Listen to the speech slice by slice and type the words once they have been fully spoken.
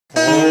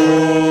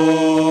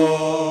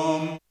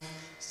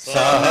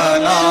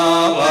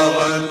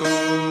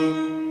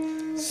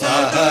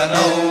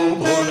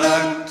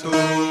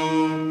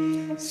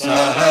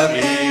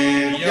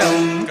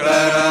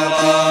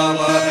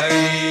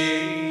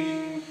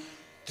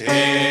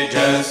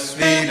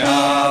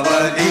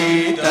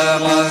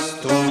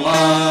तेजस्विनावधीतमस्तु मा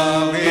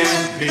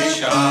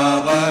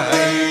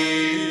विद्विषावहै।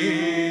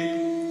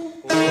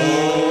 ॐ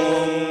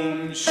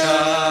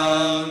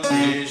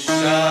शान्ति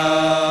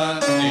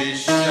शान्ति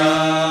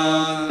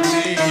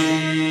शान्तिः।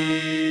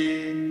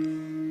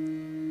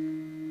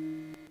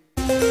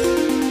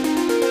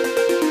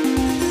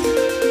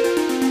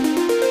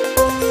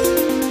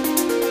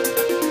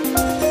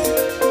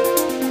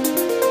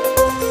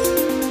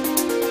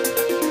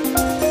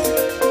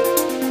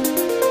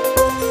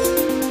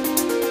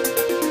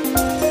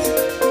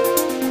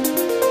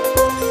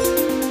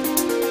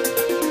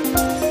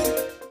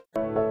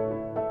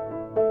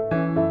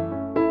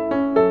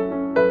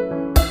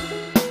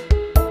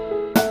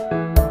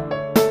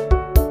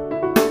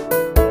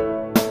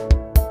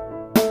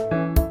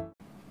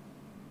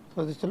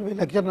 So, this will be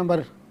lecture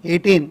number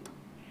 18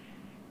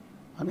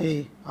 on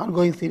the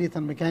ongoing series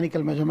on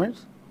mechanical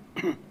measurements.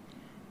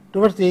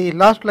 Towards the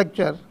last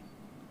lecture,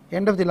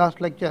 end of the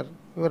last lecture,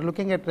 we were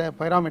looking at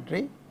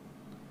pyrometry.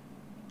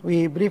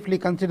 We briefly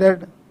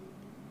considered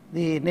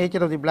the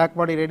nature of the black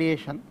body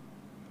radiation,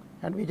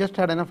 and we just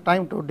had enough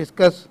time to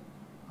discuss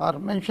or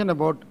mention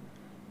about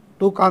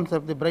two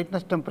concepts, the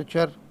brightness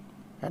temperature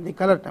and the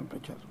color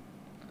temperature.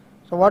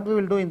 So, what we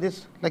will do in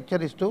this lecture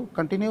is to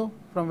continue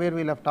from where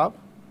we left off,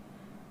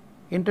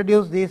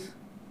 introduce these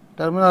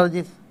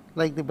terminologies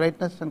like the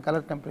brightness and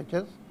color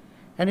temperatures,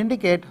 and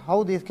indicate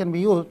how these can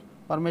be used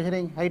for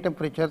measuring high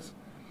temperatures,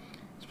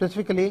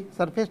 specifically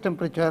surface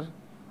temperature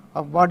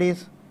of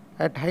bodies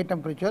at high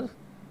temperatures.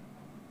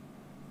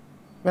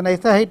 When I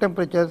say high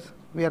temperatures,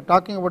 we are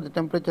talking about the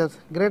temperatures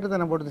greater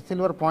than about the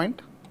silver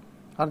point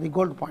or the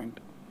gold point.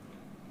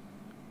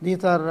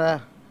 These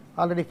are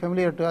already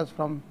familiar to us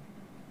from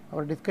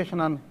our discussion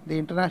on the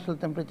international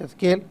temperature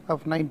scale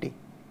of 90.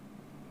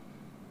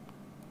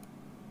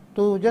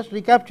 To just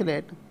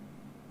recapitulate,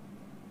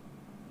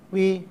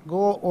 we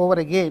go over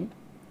again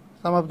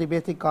some of the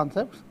basic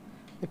concepts.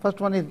 The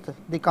first one is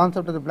the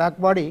concept of the black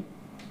body,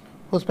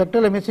 whose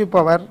spectral emissive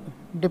power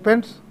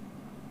depends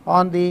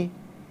on the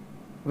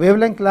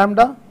wavelength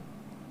lambda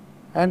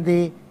and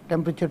the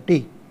temperature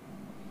T.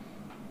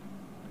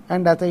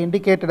 And as I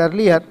indicated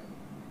earlier,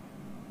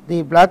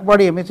 the black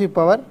body emissive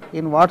power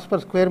in watts per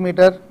square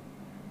meter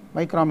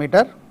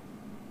micrometer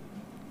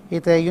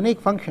is a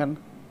unique function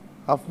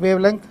of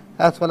wavelength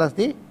as well as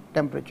the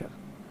temperature.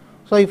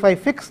 So, if I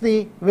fix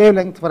the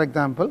wavelength, for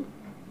example,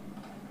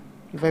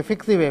 if I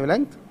fix the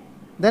wavelength,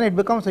 then it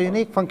becomes a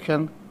unique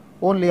function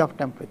only of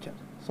temperature.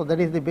 So, that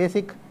is the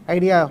basic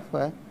idea of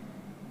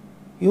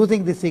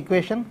using this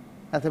equation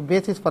as a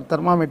basis for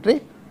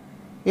thermometry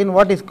in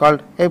what is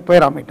called a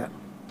pyrometer.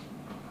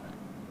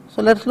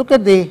 So, let us look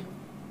at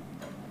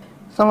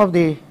some of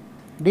the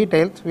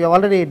details. We have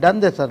already done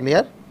this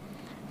earlier.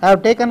 I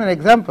have taken an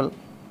example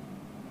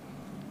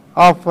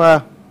of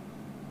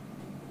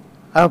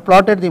I have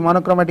plotted the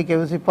monochromatic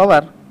emissive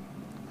power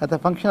as a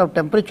function of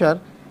temperature,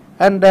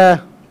 and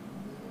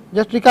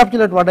just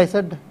recapitulate what I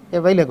said a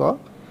while ago.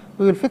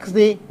 We will fix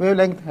the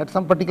wavelength at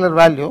some particular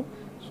value.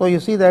 So, you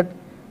see that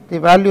the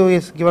value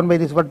is given by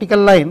this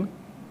vertical line,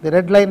 the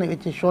red line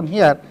which is shown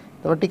here,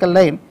 the vertical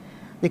line.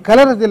 The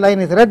color of the line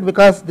is red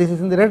because this is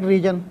in the red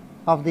region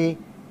of the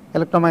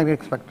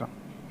electromagnetic spectrum.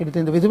 It is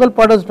in the visible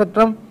part of the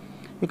spectrum.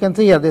 You can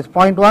see here this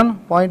 0.1,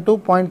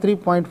 0.2, 0.3,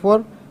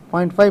 0.4,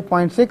 0.5,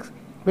 0.6,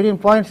 between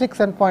 0.6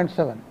 and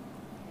 0.7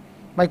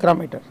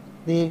 micrometer.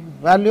 The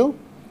value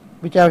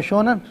which I have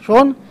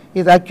shown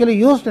is actually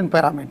used in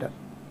pyrometer.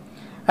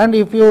 And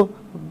if you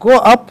go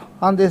up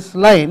on this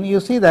line, you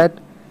see that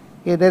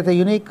there is a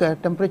unique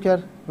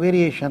temperature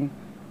variation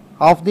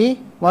of the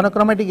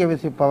monochromatic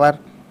emissive power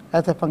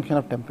as a function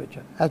of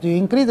temperature. As you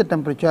increase the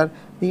temperature,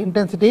 the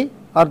intensity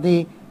or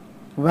the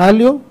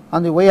value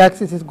on the y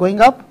axis is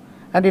going up,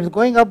 and it is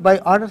going up by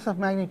orders of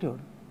magnitude.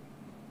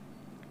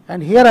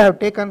 And here I have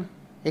taken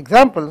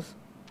examples,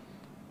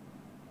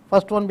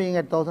 first one being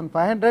at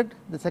 1500,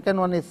 the second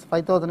one is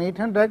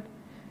 5800,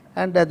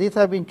 and these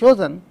have been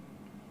chosen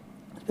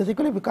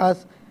specifically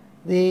because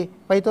the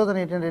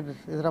 5800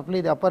 is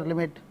roughly the upper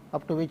limit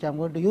up to which I am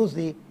going to use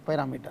the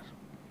pyrometer.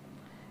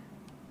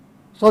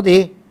 So,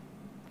 the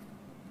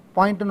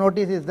point to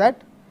notice is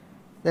that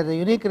there is a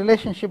unique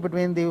relationship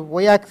between the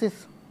y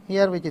axis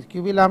here, which is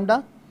QB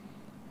lambda,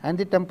 and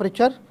the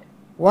temperature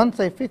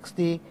once I fix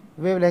the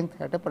wavelength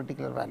at a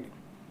particular value.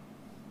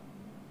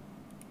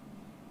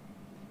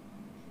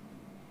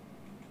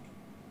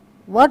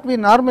 What we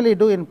normally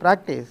do in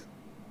practice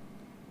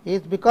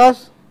is,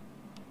 because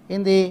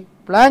in the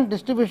Planck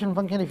distribution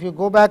function, if you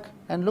go back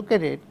and look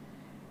at it,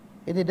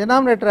 in the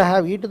denominator I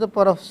have e to the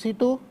power of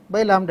C2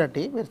 by lambda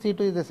t, where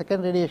C2 is the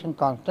second radiation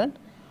constant,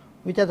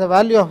 which has a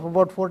value of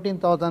about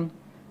 14,000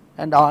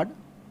 and odd.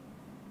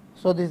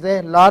 So, this is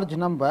a large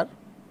number,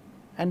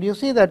 and you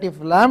see that if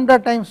lambda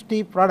times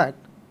t product,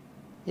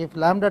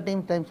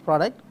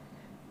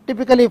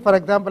 typically for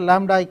example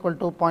lambda equal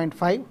to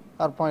 0.5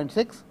 or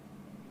 0.6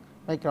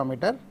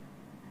 micrometer,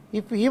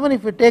 even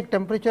if we take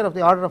temperature of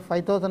the order of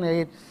 5000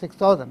 or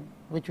 6000,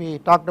 which we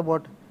talked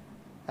about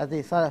as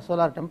the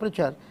solar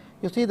temperature,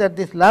 you see that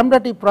this lambda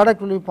T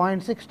product will be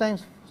 0.6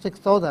 times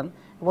 6000,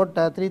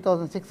 about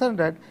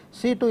 3600,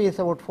 C2 is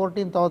about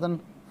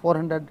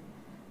 14,400,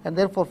 and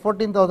therefore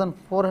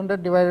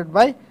 14,400 divided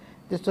by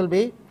this will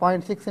be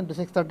 0.6 into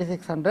 6,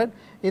 3600.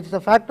 It is a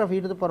factor of e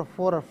to the power of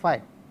 4 or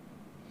 5,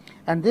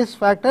 and this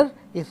factor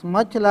is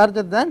much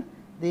larger than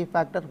the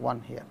factor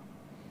 1 here.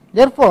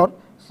 Therefore,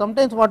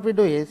 sometimes what we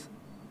do is,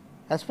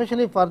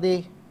 especially for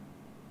the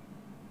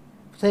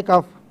sake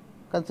of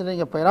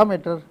considering a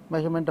pyrometer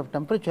measurement of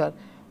temperature,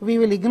 we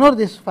will ignore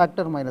this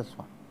factor minus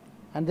 1,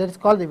 and that is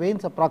called the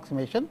Wein's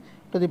approximation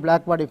to the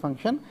black body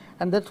function,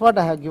 and that is what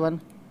I have given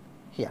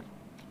here.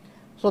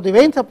 So, the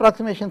Wein's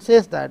approximation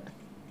says that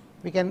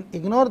we can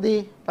ignore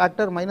the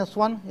factor minus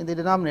 1 in the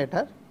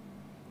denominator.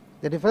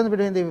 The difference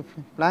between the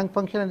Planck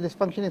function and this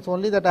function is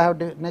only that I have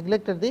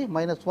neglected the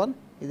minus 1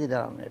 in the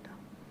denominator.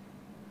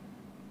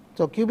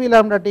 So, QB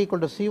lambda T equal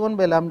to C1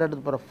 by lambda to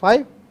the power of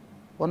 5,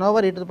 1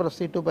 over e to the power of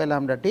C2 by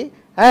lambda T,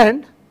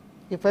 and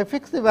if I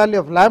fix the value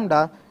of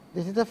lambda,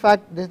 this is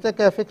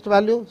a fixed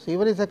value,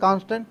 C1 is a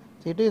constant,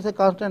 C2 is a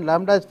constant,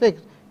 lambda is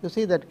fixed. You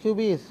see that QB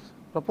is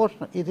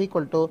proportional, is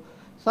equal to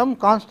some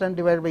constant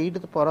divided by e to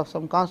the power of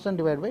some constant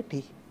divided by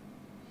T.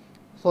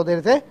 So, there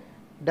is a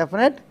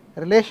definite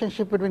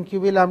relationship between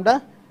QB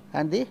lambda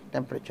and the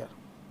temperature.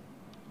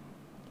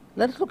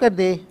 Let us look at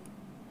the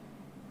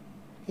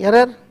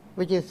error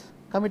which is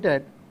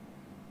committed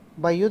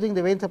by using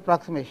the Wein's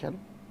approximation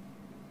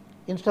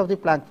instead of the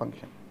Planck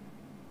function.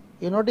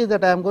 You notice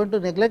that I am going to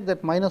neglect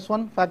that minus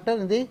 1 factor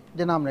in the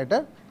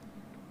denominator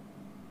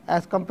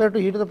as compared to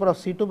e to the power of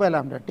C2 by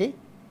lambda T,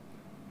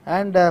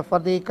 and for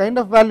the kind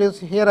of values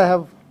here I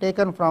have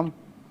taken from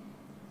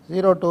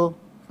 0 to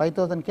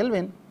 5000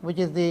 Kelvin, which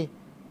is the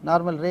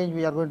normal range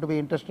we are going to be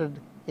interested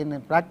in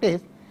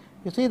practice.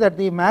 You see that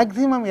the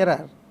maximum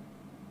error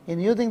in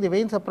using the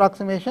Wein's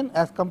approximation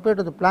as compared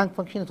to the Planck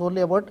function is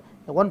only about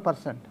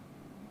 1%,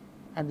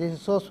 and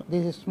this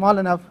is small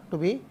enough to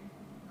be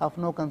of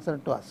no concern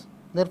to us.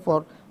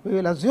 Therefore, we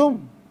will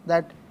assume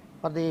that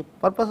for the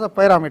purpose of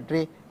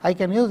pyrometry I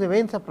can use the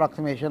Wein's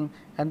approximation,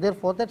 and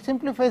therefore that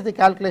simplifies the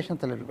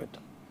calculations a little bit,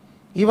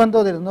 even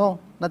though there is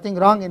nothing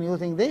wrong in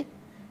using the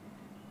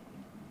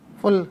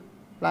full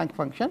Planck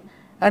function.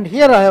 And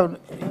here I have,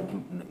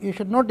 you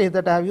should notice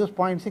that I have used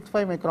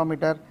 0.65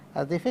 micrometer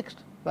as the fixed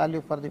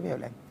value for the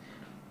wavelength.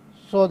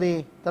 So,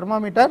 the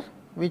thermometer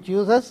which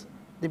uses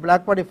the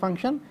black body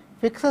function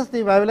fixes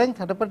the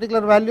wavelength at a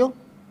particular value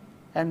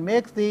and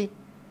makes the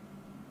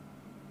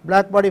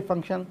black body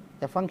function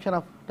a function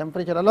of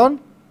temperature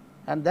alone,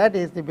 and that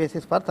is the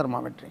basis for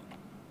thermometry.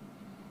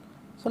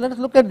 So, let us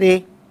look at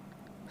the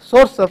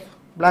source of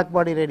black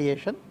body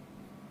radiation,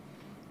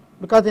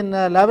 because in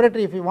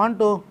laboratory if you want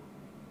to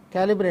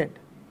calibrate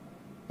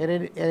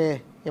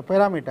a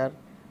pyrometer,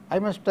 I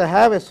must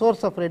have a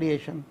source of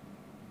radiation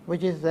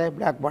which is a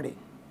black body.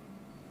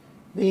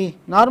 The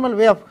normal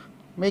way of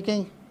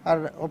making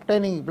or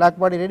obtaining black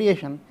body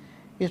radiation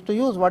is to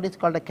use what is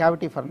called a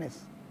cavity furnace.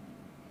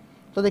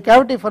 So, the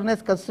cavity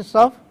furnace consists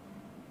of,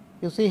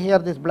 you see here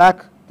this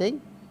black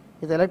thing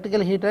is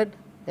electrically heated,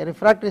 a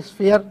refractory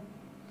sphere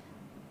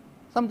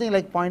something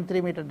like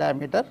 0.3 meter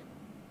diameter,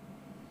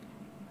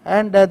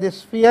 and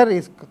this sphere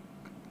is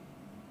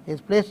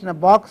placed in a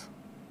box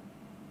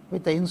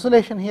with the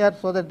insulation here,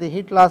 so that the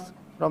heat loss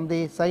from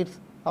the sides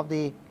of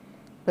the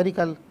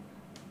spherical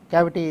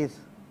cavity is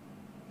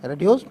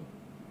reduced.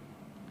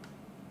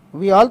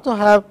 We also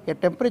have a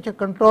temperature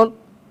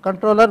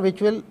controller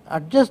which will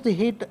adjust the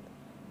heat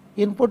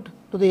input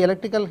to the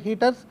electrical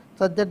heaters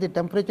such that the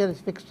temperature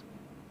is fixed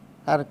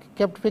or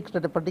kept fixed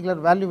at a particular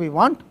value we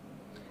want,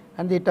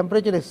 and the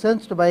temperature is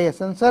sensed by a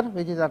sensor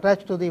which is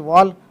attached to the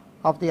wall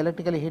of the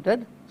electrically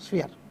heated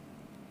sphere.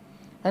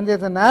 And there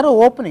is a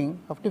narrow opening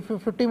of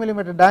 50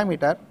 millimeter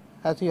diameter,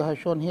 as you have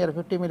shown here,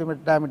 50 millimeter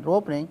diameter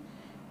opening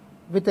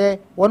with a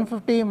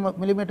 150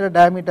 millimeter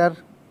diameter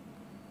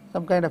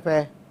some kind of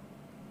a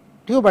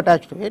tube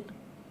attached to it,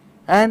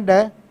 and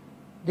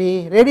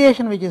the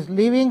radiation which is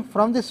leaving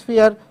from the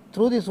sphere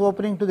through this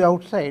opening to the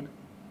outside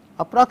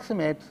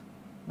approximates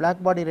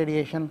black body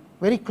radiation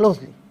very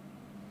closely.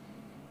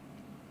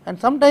 And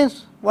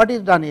sometimes what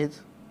is done is,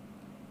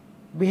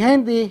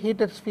 behind the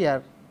heated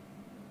sphere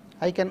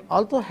I can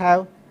also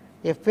have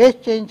a phase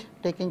change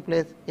taking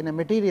place in a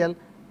material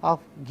of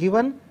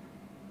given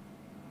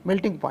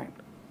melting point.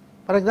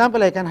 For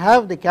example, I can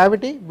have the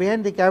cavity,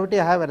 behind the cavity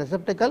I have a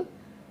receptacle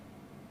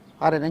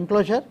or an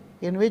enclosure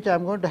in which I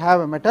am going to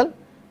have a metal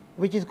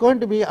which is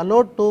going to be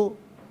allowed to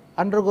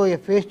undergo a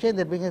phase change,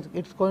 that means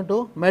it is going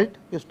to melt.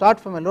 You start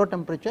from a low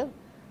temperature,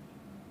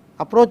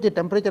 approach the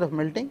temperature of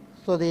melting,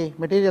 so the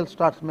material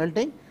starts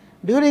melting.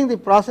 During the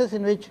process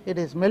in which it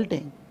is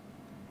melting,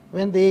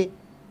 when the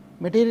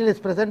material is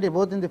present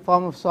both in the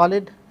form of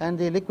solid and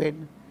the liquid,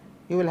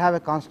 you will have a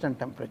constant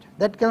temperature.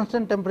 That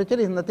constant temperature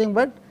is nothing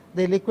but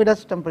the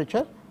liquidus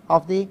temperature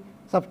of the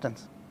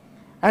substance,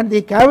 and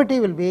the cavity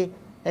will be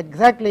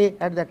exactly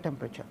at that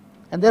temperature,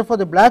 and therefore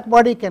the black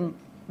body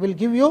will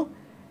give you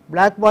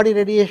black body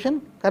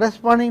radiation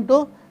corresponding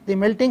to the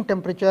melting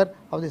temperature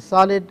of the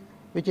solid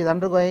which is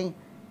undergoing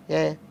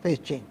a phase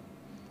change.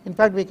 In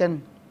fact, we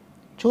can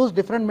choose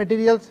different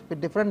materials with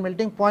different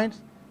melting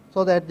points,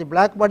 so that the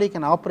black body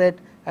can operate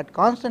at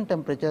constant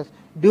temperatures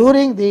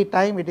during the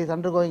time it is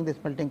undergoing this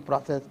melting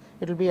process.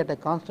 It will be at a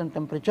constant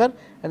temperature,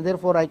 and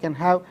therefore, I can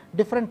have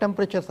different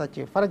temperatures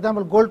achieved. For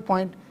example, gold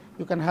point,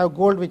 you can have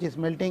gold which is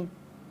melting,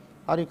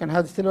 or you can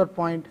have the silver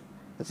point,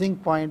 the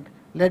zinc point,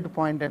 lead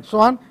point, and so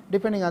on,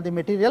 depending on the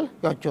material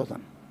you have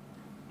chosen.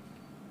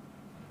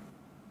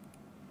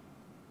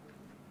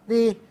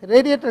 The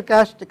radiator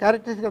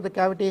characteristic of the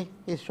cavity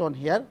is shown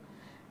here,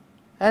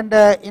 and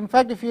in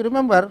fact, if you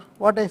remember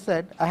what I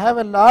said, I have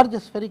a large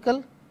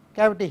spherical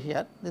cavity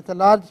here. This is a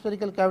large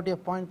spherical cavity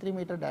of 0.3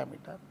 meter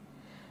diameter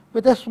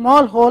with a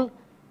small hole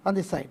on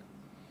the side.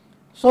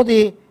 So,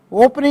 the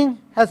opening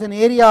has an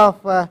area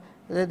of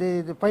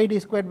the pi d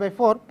squared by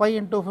 4, pi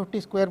into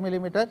 50 square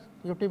millimeters,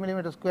 50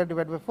 millimeter square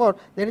divided by 4,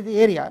 that is the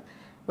area,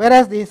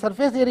 whereas the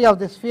surface area of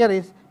the sphere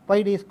is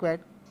pi d squared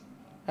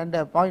and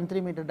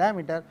 0.3 meter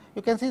diameter.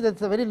 You can see that it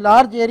is a very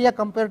large area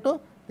compared to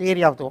the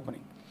area of the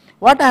opening.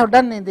 What I have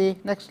done in the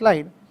next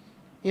slide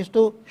is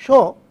to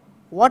show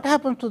what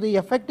happens to the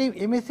effective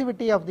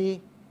emissivity of the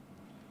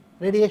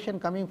radiation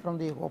coming from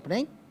the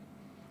opening.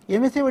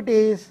 Emissivity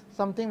is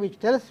something which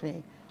tells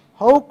me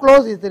how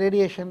close is the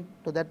radiation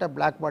to that of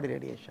black body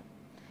radiation.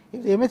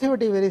 If the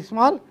emissivity is very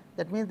small,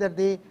 that means that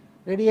the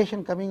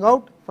radiation coming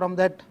out from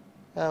that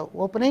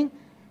opening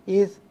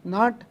is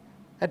not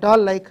at all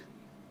like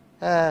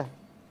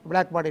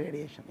black body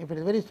radiation. If it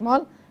is very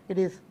small, it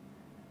is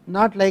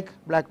not like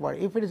black body.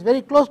 If it is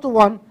very close to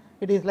 1,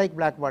 it is like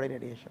black body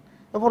radiation.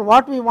 Therefore,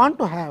 what we want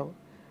to have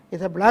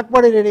is a black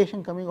body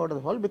radiation coming out of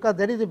the hole, because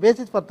that is the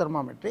basis for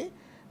thermometry.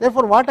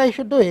 Therefore, what I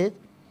should do is,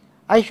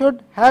 I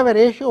should have a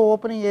ratio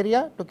opening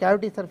area to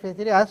cavity surface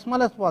area as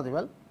small as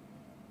possible,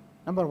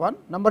 number 1.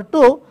 Number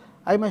 2,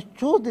 I must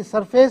choose the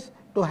surface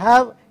to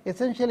have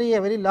essentially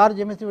a very large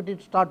emissivity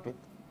to start with.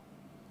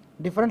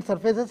 Different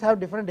surfaces have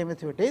different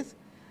emissivities.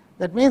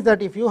 That means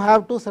that if you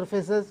have two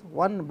surfaces,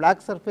 one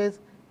black surface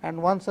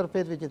and one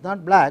surface which is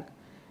not black,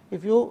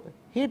 if you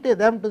heat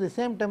them to the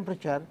same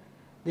temperature,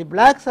 the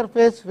black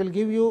surface will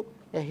give you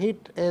a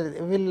heat,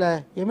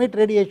 will emit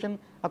radiation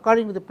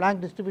according to the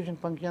Planck distribution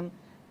function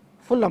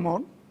full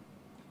amount,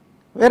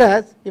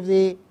 whereas if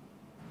the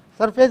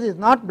surface is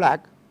not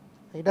black,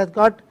 it has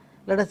got,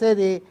 let us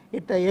say,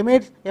 it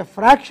emits a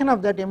fraction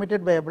of that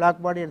emitted by a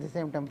black body at the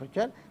same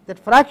temperature. That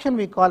fraction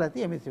we call as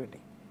the emissivity.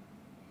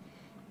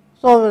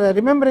 So,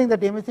 remembering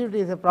that emissivity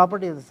is a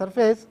property of the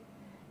surface,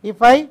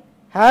 if I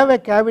have a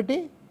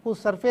cavity whose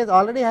surface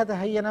already has a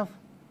high enough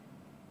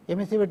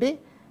emissivity,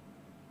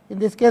 in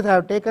this case I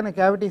have taken a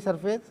cavity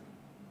surface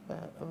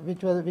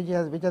which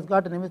has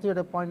got an emissivity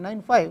of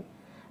 0.95,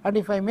 and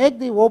if I make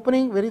the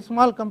opening very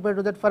small compared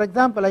to that, for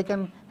example, I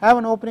can have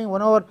an opening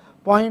 1 over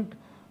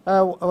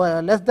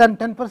less than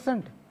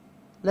 10%,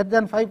 less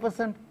than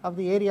 5% of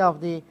the area of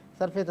the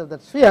surface of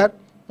that sphere,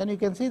 then you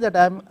can see that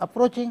I am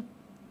approaching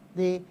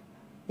the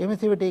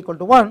emissivity equal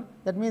to 1,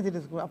 that means it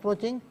is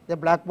approaching the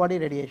black body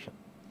radiation.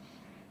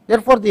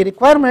 Therefore, the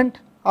requirement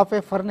of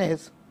a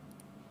furnace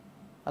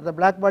or the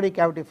black body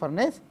cavity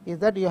furnace is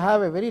that you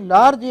have a very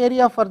large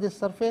area for this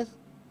surface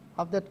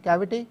of that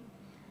cavity,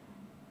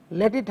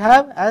 let it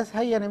have as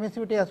high an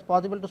emissivity as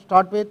possible to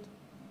start with,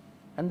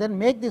 and then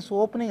make this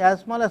opening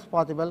as small as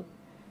possible.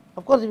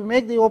 Of course, if you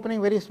make the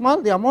opening very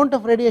small, the amount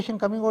of radiation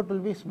coming out will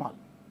be small,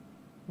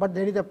 but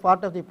there is a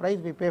part of the price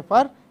we pay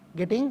for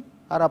getting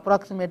or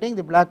approximating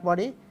the black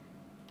body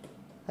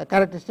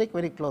characteristic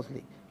very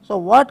closely. So,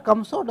 what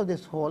comes out of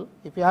this hole,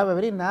 if you have a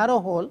very narrow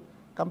hole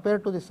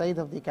compared to the size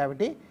of the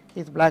cavity,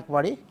 is black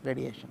body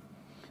radiation.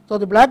 So,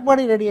 the black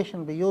body radiation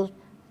will be used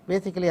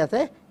basically as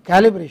a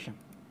calibration.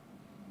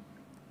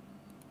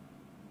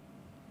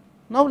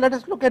 Now, let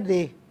us look at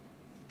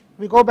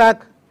we go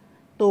back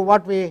to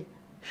what we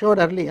showed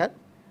earlier.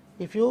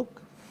 If you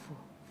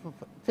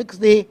fix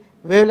the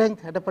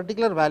wavelength at a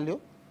particular value,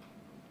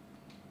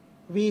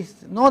 we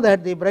know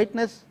that the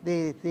brightness,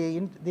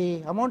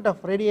 the amount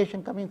of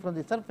radiation coming from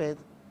the surface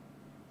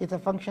is a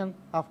function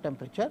of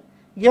temperature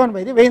given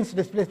by the Wien's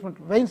displacement,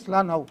 Wien's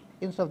law now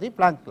instead of the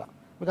Planck's law,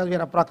 because we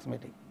are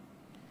approximating.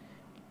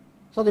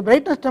 So, the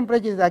brightness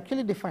temperature is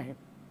actually defined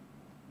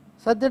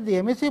such that the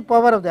emissive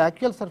power of the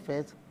actual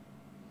surface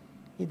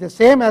is the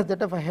same as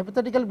that of a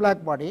hypothetical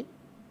black body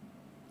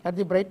at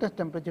the brightness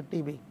temperature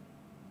Tb.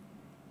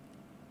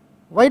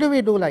 Why do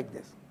we do like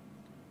this?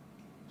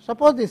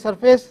 Suppose the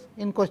surface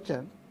in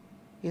question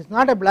is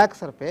not a black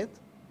surface,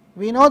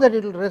 we know that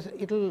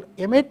it will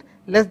emit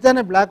less than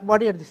a black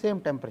body at the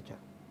same temperature.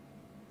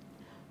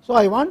 So,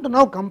 I want to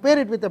now compare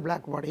it with a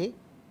black body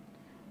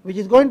which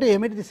is going to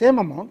emit the same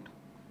amount,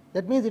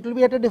 that means it will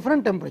be at a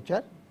different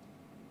temperature,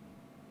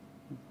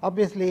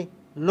 obviously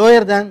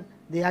lower than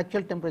the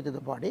actual temperature of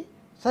the body,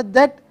 such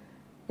that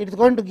it is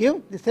going to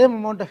give the same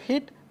amount of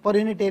heat per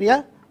unit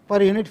area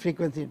per unit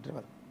frequency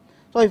interval.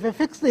 So, if I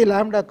fix the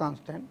lambda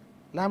constant,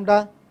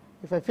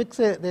 if I fix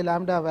the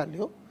lambda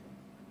value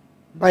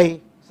by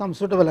some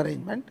suitable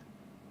arrangement,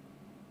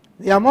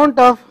 the amount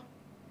of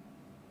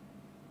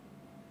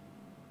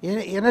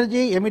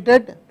energy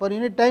emitted per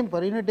unit time,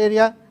 per unit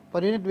area,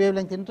 per unit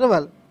wavelength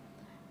interval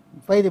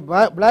by the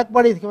black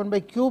body is given by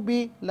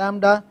QB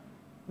lambda,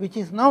 which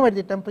is now at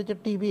the temperature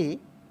Tb,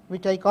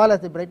 which I call as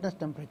the brightness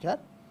temperature,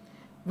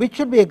 which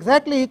should be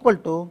exactly equal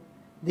to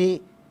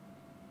the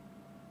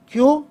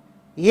Q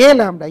A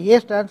lambda. A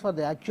stands for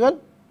the actual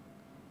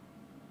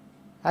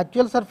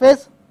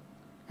surface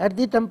at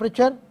the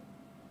temperature,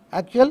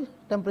 actual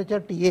temperature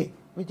Ta,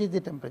 which is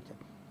the temperature.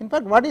 In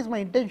fact, what is my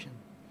intention?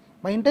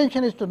 My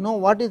intention is to know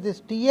what is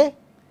this Ta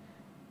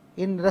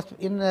in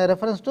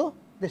reference to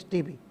this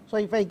Tb. So,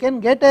 if I can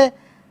get a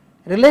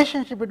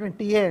relationship between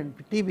Ta and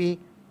Tb,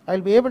 I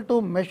will be able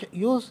to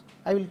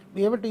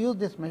use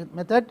this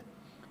method.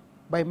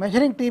 By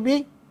measuring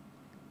Tb,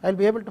 I will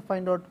be able to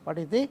find out what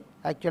is the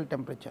actual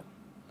temperature.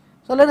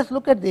 So, let us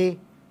look at the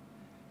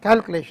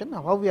calculation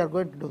of how we are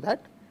going to do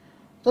that.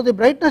 So, the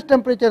brightness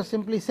temperature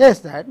simply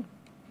says that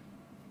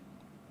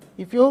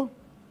if you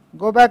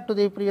go back to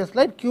the previous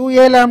slide,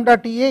 Qa lambda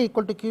Ta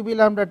equal to Qb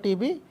lambda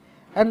Tb,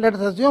 and let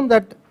us assume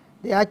that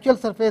the actual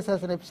surface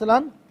has an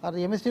epsilon or the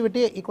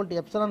emissivity equal to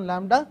epsilon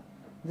lambda.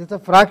 This is a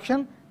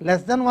fraction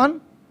less than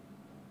 1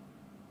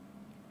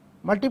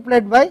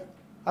 multiplied by,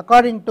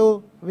 according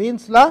to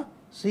Wien's law,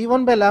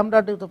 C1 by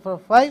lambda to the power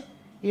of 5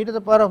 e to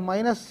the power of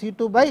minus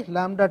C2 by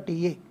lambda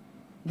Ta.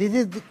 This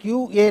is the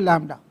Qa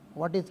lambda.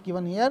 What is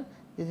given here?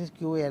 This is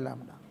Qa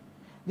lambda.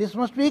 This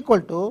must be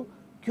equal to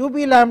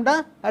Qb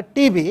lambda at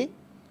Tb.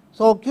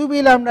 So,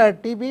 Qb lambda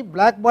at Tb,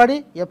 black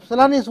body,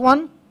 epsilon is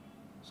 1.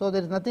 So,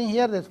 there is nothing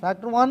here, there is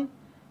factor 1,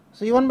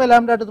 C1 by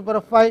lambda to the power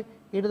of 5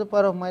 e to the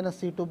power of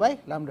minus C2 by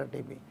lambda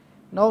Tb.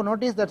 Now,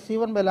 notice that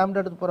C1 by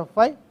lambda to the power of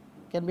 5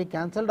 can be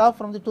cancelled off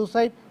from the two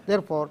sides.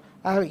 Therefore,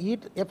 I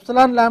have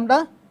epsilon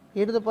lambda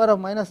e to the power of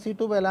minus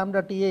C2 by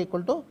lambda Ta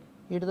equal to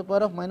e to the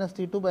power of minus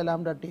C2 by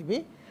lambda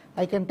Tb.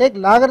 I can take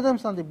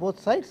logarithms on the both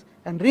sides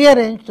and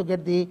rearrange to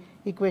get the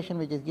equation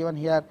which is given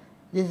here.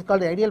 This is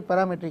called the ideal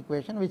parametric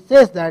equation, which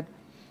says that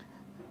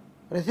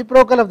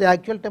reciprocal of the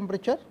actual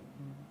temperature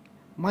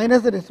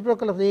minus the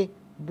reciprocal of the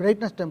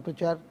brightness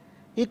temperature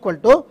equal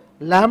to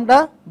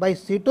lambda by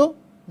C2.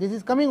 This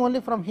is coming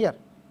only from here,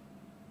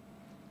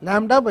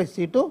 lambda by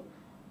C2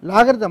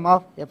 logarithm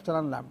of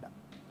epsilon lambda.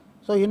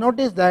 So, you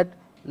notice that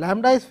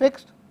lambda is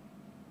fixed,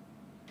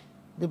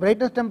 the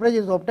brightness temperature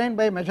is obtained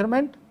by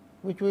measurement,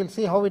 which we will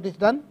see how it is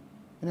done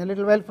in a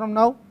little while from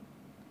now.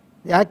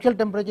 The actual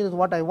temperature is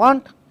what I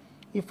want.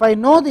 If I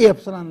know the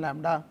epsilon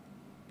lambda,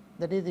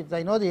 that is, if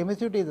I know the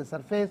emissivity is the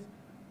surface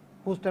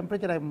whose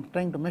temperature I am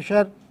trying to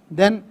measure,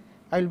 then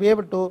I will be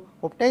able to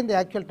obtain the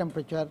actual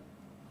temperature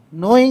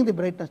knowing the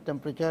brightness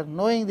temperature,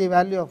 knowing the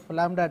value of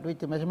lambda at which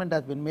the measurement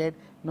has been made,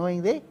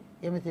 knowing the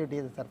emissivity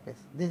of the surface.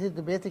 This is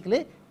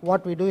basically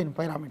what we do in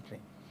pyrometry.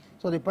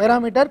 So, the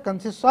pyrometer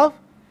consists of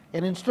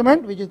an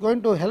instrument which is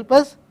going to help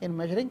us in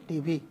measuring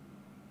Tb,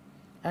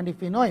 and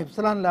if we know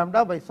epsilon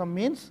lambda by some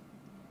means,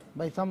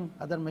 by some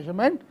other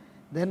measurement,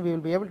 then we will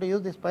be able to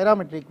use this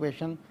pyrometry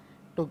equation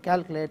to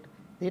calculate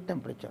the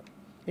temperature.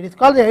 It is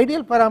called the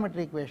ideal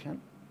parametric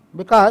equation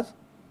because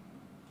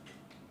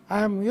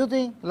I am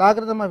using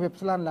logarithm of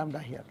epsilon lambda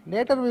here.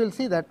 Later we will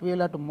see that we will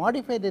have to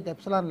modify that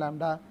epsilon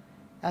lambda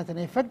as an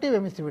effective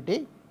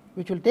emissivity,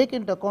 which will take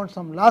into account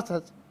some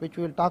losses, which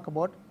we will talk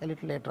about a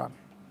little later on.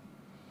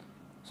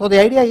 So, the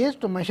idea is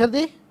to measure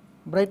the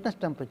brightness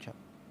temperature.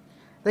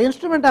 The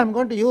instrument I am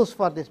going to use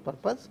for this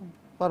purpose,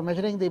 for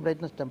measuring the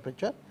brightness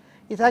temperature,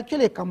 is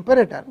actually a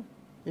comparator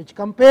which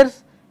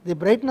compares the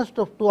brightness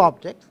of two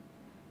objects.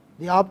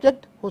 The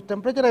object whose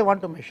temperature I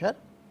want to measure,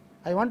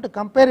 I want to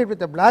compare it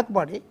with a black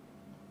body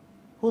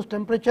whose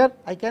temperature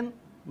I can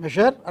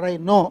measure or I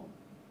know.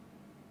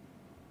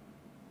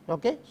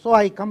 Okay. So,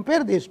 I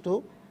compare these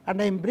two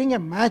and I bring a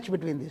match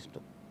between these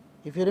two.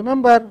 If you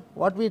remember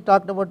what we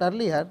talked about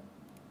earlier,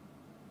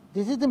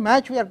 this is the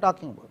match we are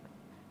talking about.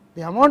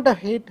 The amount of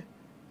heat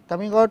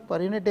coming out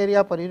per unit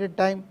area, per unit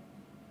time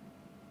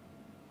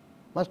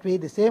must be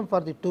the same for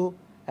the two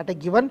at a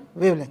given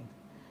wavelength.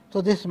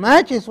 So, this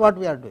match is what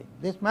we are doing.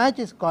 This match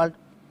is called,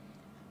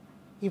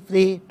 if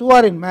the two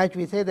are in match,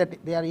 we say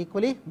that they are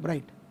equally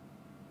bright.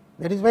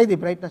 That is why the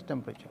brightness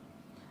temperature.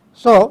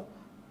 So,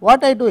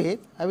 what I do is,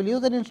 I will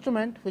use an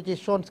instrument which is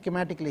shown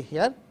schematically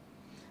here.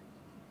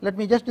 Let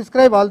me just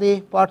describe all the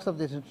parts of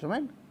this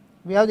instrument.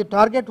 We have the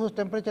target whose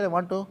temperature I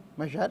want to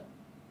measure.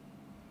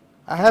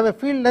 I have a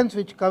field lens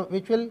which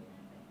will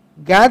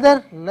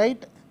gather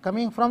light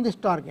coming from this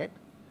target,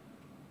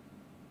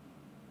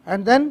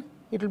 and then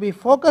it will be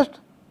focused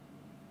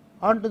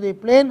onto the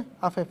plane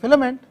of a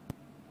filament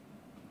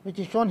which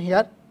is shown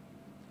here,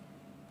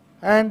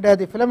 and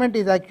the filament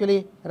is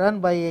actually run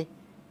by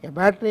a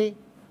battery,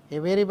 a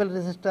variable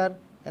resistor,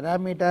 an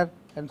ammeter,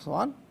 and so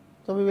on.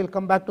 So, we will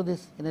come back to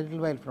this in a little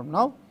while from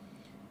now.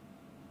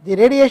 The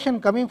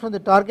radiation coming from the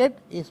target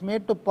is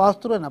made to pass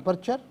through an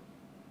aperture,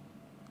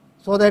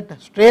 so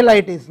that stray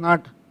light is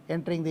not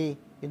entering the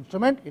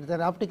instrument. It is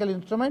an optical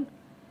instrument.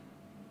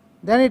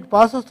 Then it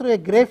passes through a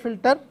gray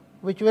filter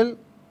which will,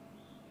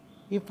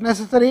 if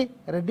necessary,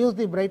 reduce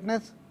the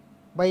brightness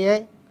by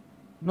a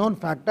known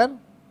factor,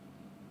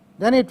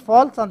 then it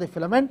falls on the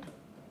filament,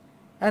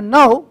 and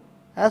now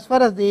as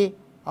far as the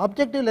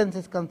objective lens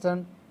is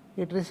concerned,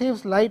 it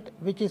receives light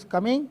which is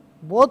coming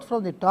both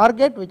from the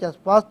target which has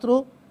passed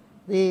through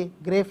the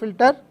gray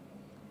filter,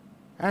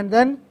 and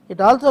then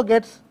it also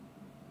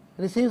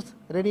receives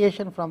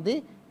radiation from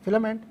the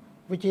filament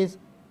which is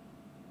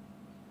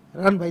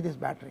run by this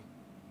battery.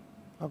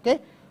 Okay.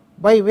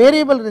 By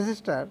variable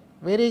resistor,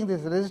 varying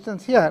this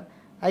resistance here,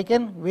 I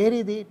can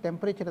vary the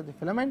temperature of the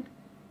filament,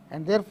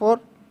 and therefore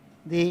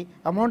the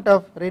amount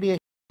of radiation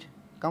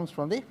comes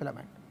from the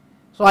filament.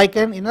 So, I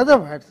can, in other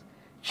words,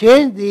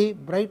 change the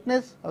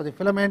brightness of the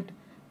filament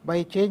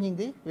by changing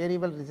the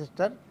variable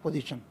resistor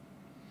position.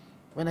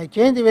 When I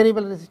change the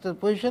variable resistor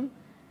position,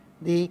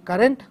 the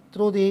current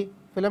through the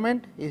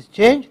filament is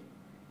changed,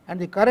 and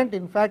the current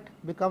in fact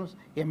becomes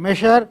a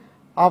measure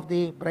of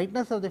the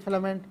brightness of the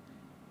filament,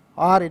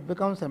 or it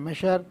becomes a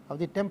measure of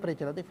the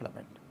temperature of the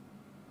filament.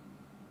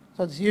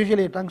 So, this is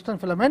usually a tungsten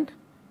filament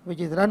which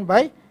is run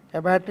by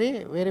a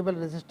battery, variable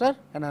resistor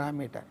and an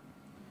ammeter.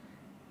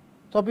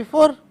 So,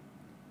 before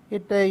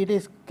it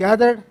is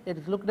gathered, it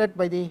is looked at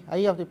by the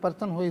eye of the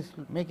person who is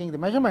making the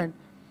measurement.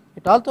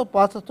 It also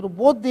passes through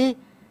both the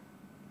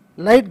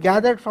light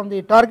gathered from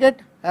the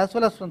target as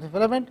well as from the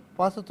filament,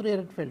 passes through a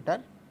red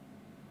filter.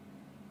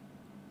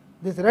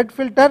 This red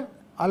filter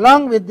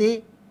along with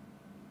the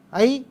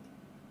eye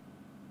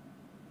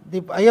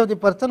of the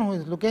person who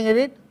is looking at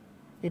it,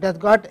 it has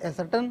got a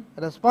certain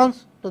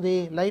response to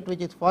the light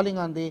which is falling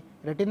on the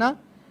retina.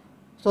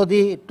 So,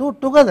 the two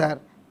together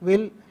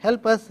will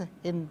help us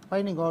in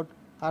finding out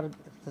or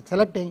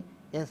selecting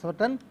a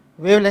certain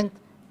wavelength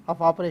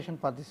of operation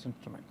for this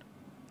instrument.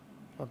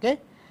 Okay.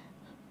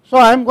 So,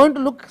 I am going to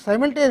look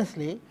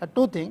simultaneously at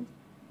two things: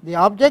 the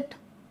object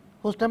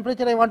whose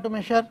temperature I want to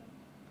measure,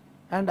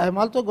 and I am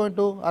also going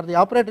to, or the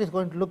operator is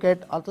going to look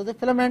at also the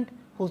filament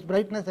whose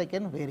brightness I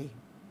can vary.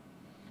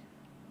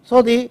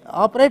 So, the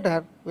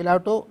operator will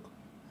have to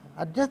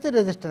adjust the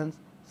resistance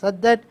such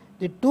that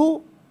the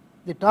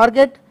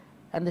target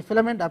and the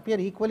filament appear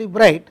equally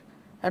bright,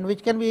 and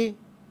which can be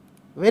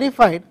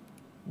verified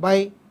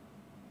by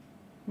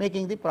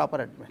making the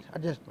proper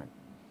adjustment.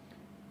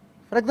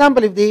 For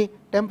example, if the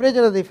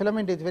temperature of the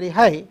filament is very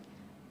high,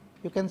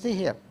 you can see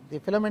here the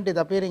filament is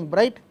appearing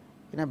bright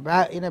in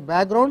a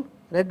background,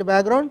 red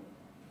background,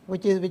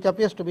 which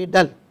appears to be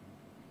dull.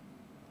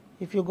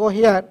 If you go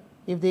here,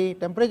 if the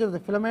temperature of the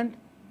filament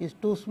is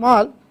too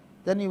small,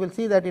 then you will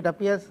see that it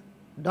appears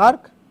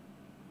dark,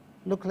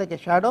 looks like a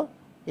shadow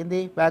in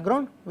the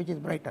background which is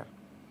brighter.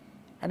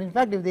 And in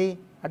fact, if the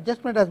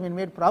adjustment has been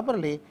made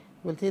properly, you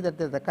will see that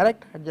there is the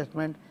correct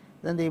adjustment,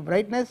 then the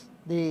brightness,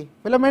 the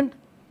filament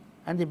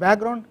and the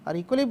background are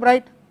equally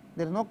bright,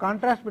 there is no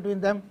contrast between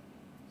them.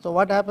 So,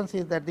 what happens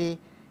is that the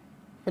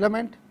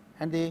filament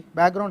and the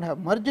background have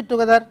merged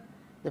together,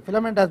 the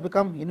filament has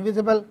become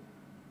invisible,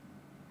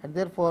 and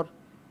therefore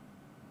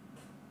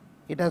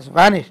it has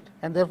vanished,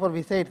 and therefore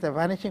we say it is a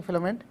vanishing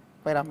filament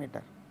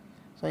pyrometer.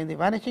 So, in the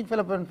vanishing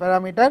filament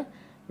pyrometer,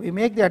 we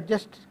make the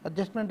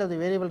adjustment of the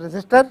variable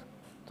resistor,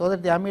 so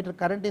that the ammeter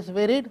current is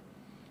varied,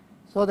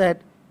 so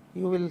that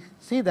you will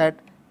see that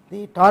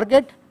the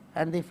target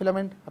and the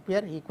filament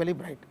appear equally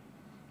bright.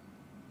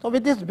 So,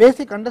 with this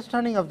basic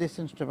understanding of this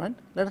instrument,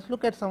 let us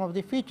look at some of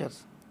the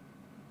features.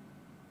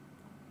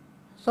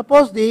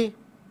 Suppose the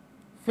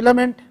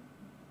filament,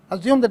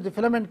 assume that the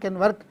filament can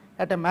work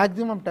at a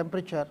maximum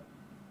temperature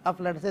of,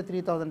 let us say,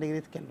 3000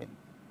 degrees Kelvin,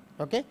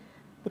 okay?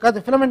 Because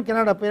the filament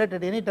cannot appear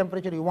at any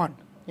temperature you want,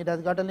 it has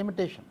got a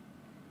limitation.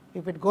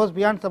 If it goes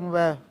beyond some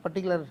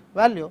particular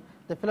value,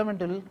 the filament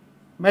will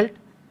melt,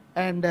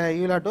 and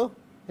you will have to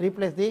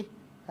replace the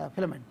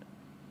filament.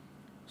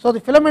 So, the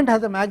filament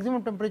has a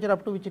maximum temperature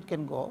up to which it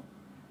can go,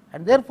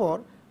 and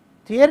therefore,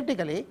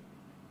 theoretically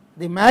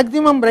the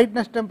maximum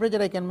brightness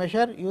temperature I can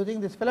measure using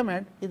this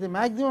filament is the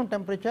maximum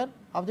temperature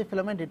of the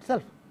filament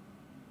itself.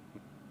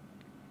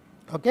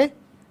 Okay.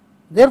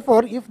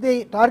 Therefore, if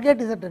the target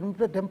is at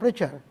a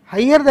temperature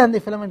higher than the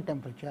filament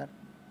temperature,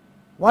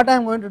 what I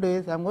am going to do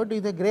is I am going to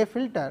use a gray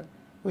filter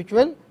which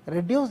will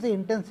reduce the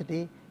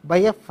intensity by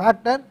a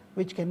factor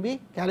which can be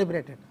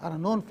calibrated, or a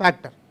known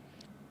factor.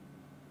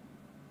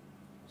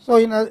 So,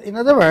 in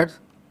other words,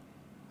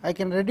 I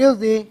can reduce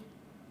the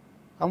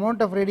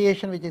amount of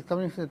radiation which is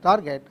coming from the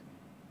target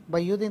by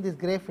using this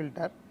gray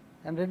filter,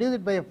 and reduce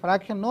it by a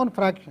fraction, known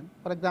fraction,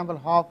 for example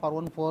half or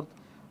 1/4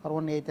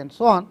 or 1/8 and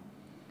so on,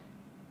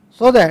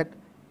 so that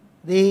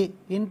the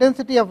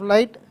intensity of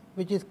light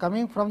which is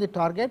coming from the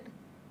target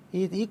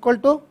is equal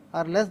to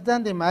or less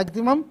than the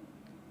maximum,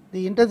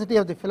 the intensity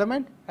of the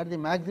filament at the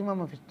maximum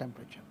of its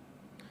temperature.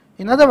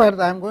 In other words,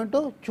 I am going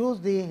to choose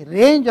the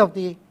range of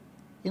the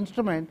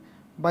instrument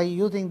by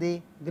using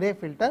the gray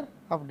filter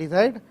of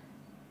desired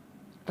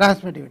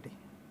transmittivity.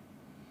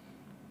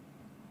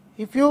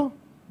 If you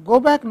go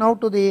back now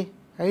to the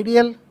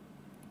ideal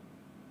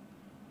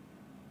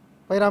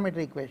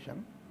pyrometry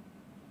equation,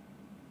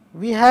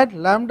 we had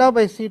lambda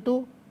by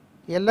C2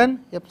 ln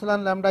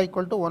epsilon lambda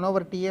equal to 1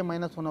 over Ta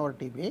minus 1 over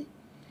Tb.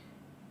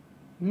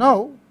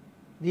 Now,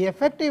 the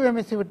effective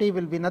emissivity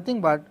will be nothing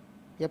but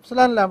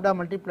epsilon lambda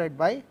multiplied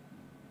by,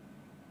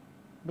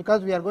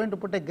 because we are going to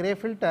put a gray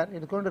filter,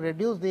 it is going to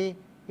reduce the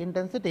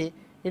intensity,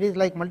 it is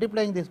like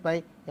multiplying this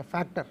by a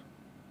factor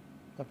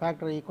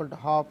equal to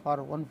half or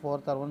 1/4 or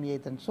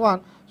 1/8 and so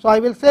on. So, I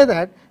will say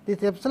that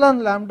this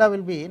epsilon lambda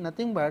will be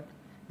nothing but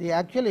the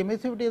actual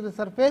emissivity of the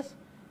surface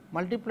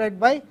multiplied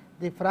by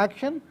the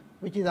fraction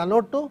which is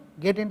allowed to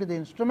get into the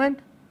instrument.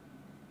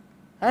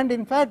 And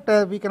in fact,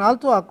 we can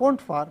also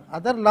account for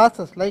other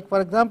losses, like for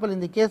example, in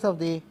the case of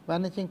the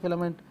vanishing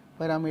filament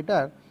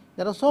pyrometer,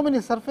 there are so many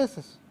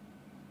surfaces.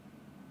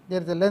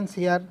 There is a lens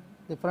here,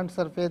 the front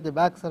surface, the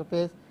back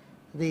surface,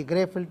 the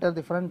gray filter,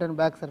 the front and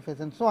back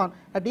surface and so on.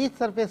 At each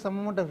surface some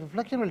amount of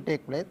reflection will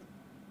take place.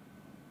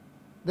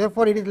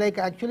 Therefore, it is like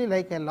actually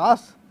like a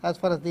loss as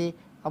far as the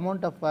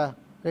amount of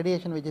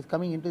radiation which is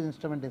coming into the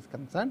instrument is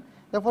concerned.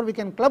 Therefore, we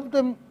can club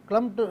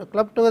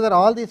together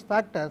all these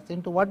factors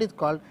into what is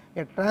called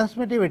a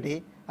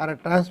transmittivity or a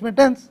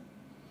transmittance,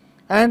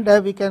 and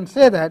we can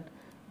say that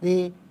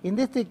in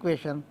this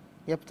equation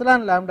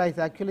epsilon lambda is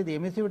actually the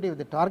emissivity of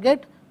the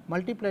target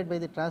multiplied by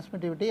the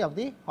transmittivity of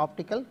the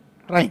optical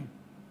train.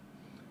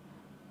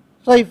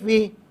 So, if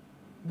we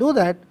do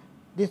that,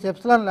 this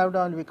epsilon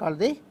lambda will be called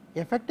the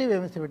effective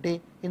emissivity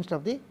instead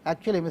of the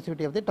actual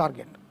emissivity of the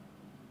target.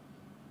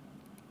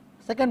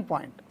 Second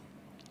point,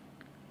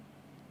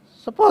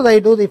 suppose I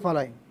do the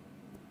following.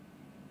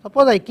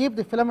 Suppose I keep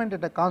the filament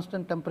at a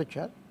constant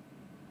temperature.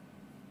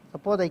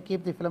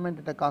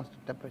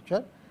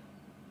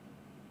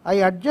 I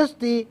adjust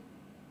the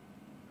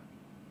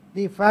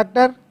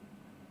factor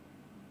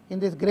in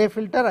this gray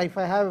filter. If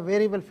I have a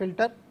variable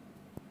filter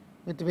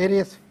with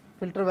various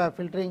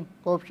filtering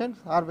coefficients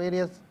or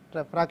various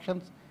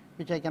fractions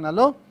which I can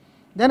allow,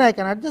 then I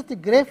can adjust the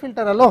gray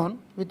filter alone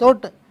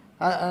without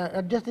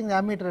adjusting the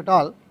ammeter at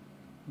all.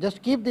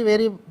 Just keep the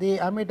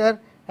ammeter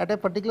at a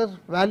particular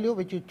value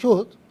which you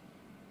choose,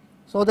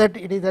 so that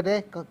it is at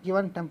a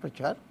given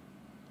temperature.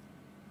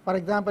 For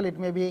example, it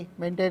may be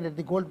maintained at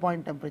the gold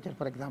point temperature,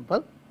 for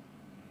example.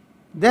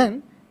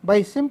 Then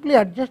by simply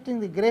adjusting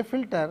the gray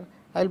filter,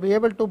 I will be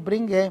able to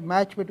bring a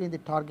match between the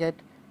target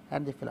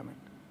and the filament.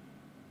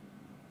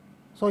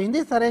 So, in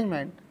this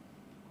arrangement,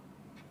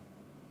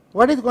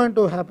 what is going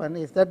to happen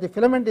is that the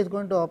filament is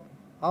going to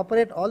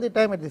operate all the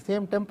time at the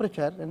same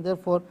temperature, and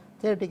therefore,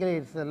 theoretically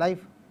its life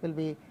will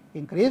be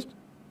increased.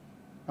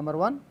 Number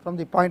one, from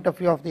the point of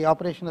view of the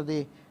operation of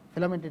the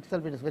filament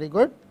itself, it is very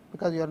good,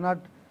 because you are not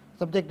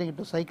subjecting it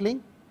to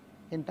cycling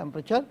in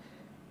temperature.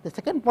 The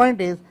second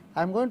point is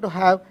I am going to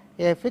have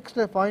a fixed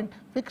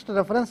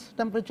reference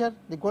temperature,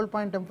 the gold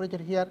point temperature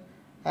here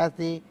as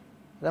the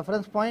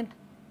reference point,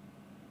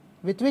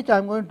 with which I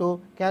am going to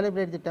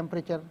calibrate the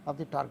temperature of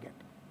the target.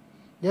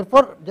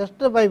 Therefore, just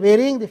by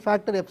varying the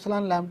factor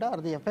epsilon lambda or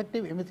the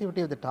effective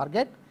emissivity of the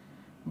target,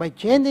 by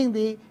changing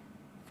the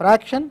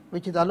fraction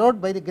which is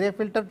allowed by the gray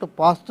filter to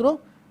pass through,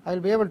 I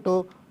will be able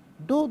to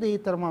do the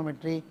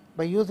thermometry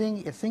by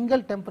using a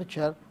single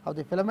temperature of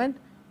the filament,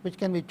 which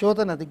can be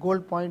chosen as the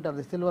gold point or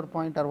the silver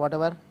point or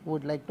whatever you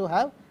would like to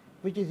have,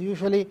 which is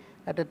usually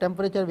at a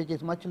temperature which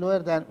is much lower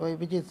than,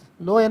 which is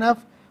low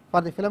enough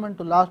for the filament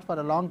to last for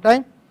a long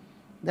time.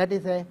 That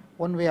is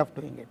one way of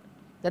doing it.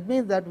 That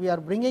means that we are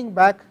bringing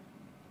back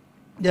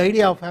the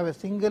idea of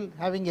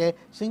having a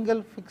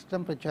single fixed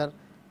temperature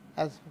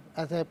as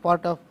a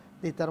part of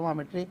the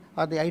thermometry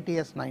or the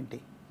ITS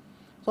 90.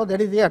 So,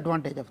 that is the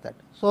advantage of that.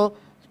 So,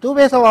 two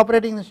ways of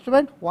operating the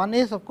instrument. One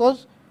is of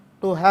course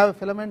to have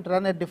filament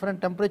run at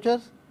different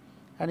temperatures,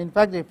 and in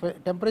fact the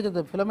temperature of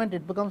the filament,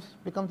 it becomes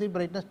the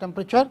brightness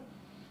temperature,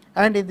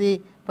 and in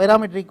the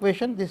pyrometry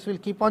equation this will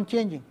keep on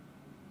changing.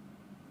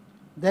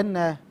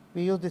 Then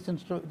we use this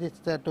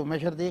to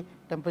measure the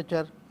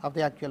temperature of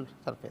the actual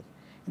surface.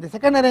 In the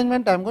second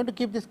arrangement, I am going to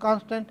keep this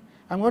constant,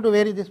 I am going to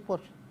vary this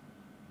portion.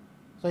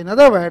 So, in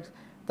other words,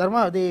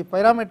 the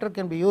pyrometer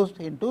can be used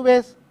in two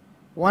ways.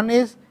 One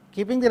is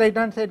keeping the right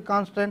hand side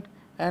constant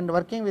and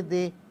working with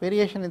the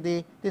variation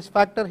in this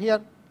factor here,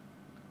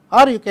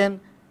 or you can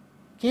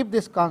keep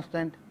this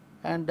constant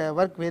and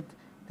work with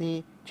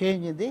the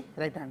change in the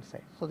right hand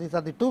side. So, these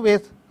are the two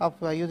ways of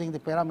using the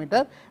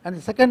parameter, and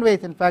the second way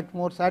is in fact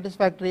more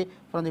satisfactory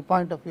from the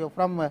point of view,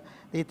 from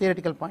the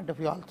theoretical point of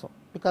view also,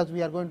 because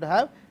we are going to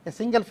have a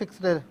single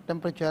fixed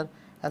temperature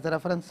as a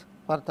reference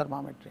for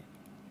thermometry.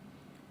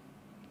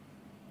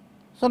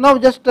 So, now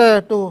just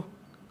to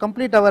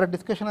complete our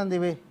discussion on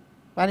the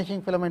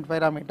vanishing filament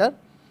pyrometer,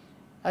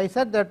 I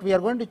said that we are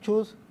going to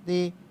choose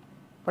the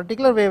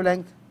particular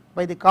wavelength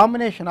by the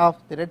combination of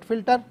the red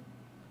filter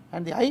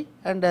and the eye,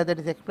 and that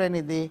is explained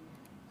in the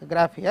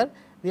graph here.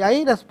 The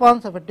eye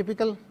response of a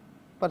typical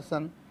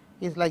person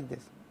is like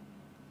this: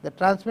 the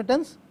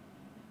transmittance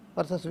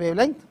versus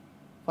wavelength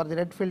for the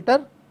red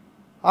filter,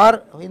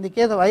 or in the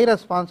case of eye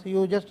response,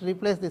 you just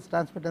replace this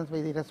transmittance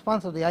by the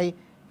response of the eye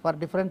for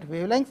different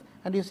wavelengths,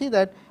 and you see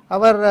that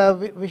our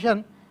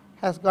vision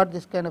has got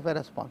this kind of a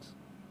response,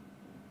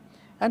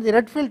 and the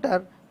red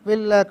filter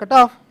will cut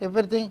off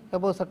everything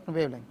above certain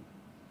wavelength.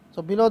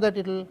 So, below that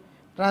it will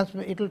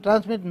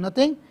transmit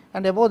nothing,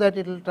 and above that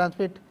it will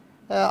transmit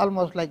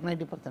almost like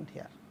 90%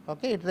 here.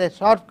 Okay, it is a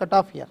short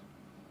cutoff here.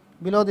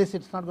 Below this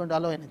it is not going to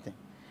allow anything.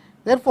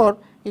 Therefore,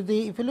 if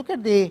you look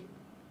at the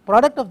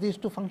product of these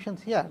two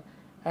functions here,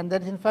 and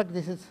that is in fact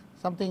this is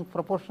something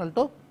proportional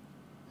to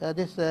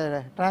this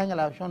triangle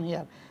I have shown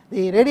here.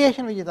 The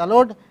radiation which is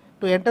allowed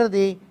to enter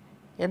the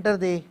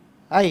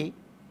eye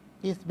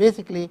is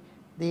basically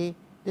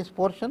this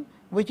portion,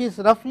 which is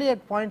roughly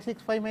at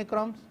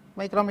 0.65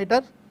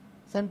 micrometers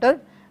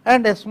centered,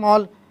 and a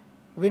small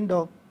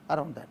window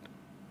around that.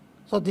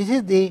 So, this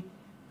is the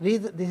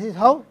reason, this is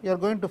how you are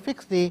going to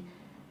fix the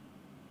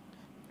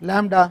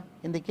lambda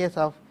in the case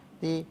of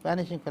the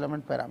vanishing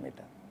filament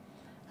parameter.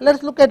 Let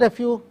us look at a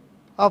few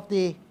of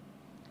the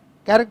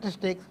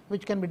characteristics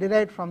which can be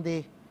derived from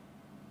the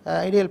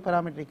ideal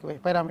parametric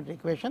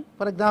equation.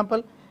 For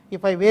example,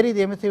 if I vary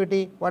the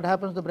emissivity, what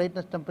happens to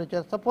brightness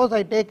temperature? Suppose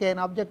I take an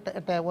object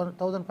at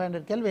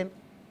 1500 Kelvin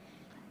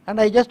and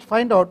I just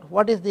find out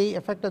what is the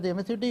effect of the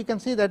emissivity. You can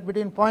see that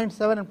between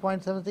 0.7 and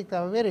 0.76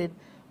 I have varied,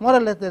 more or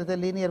less there is a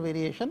linear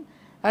variation,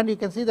 and you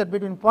can see that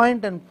between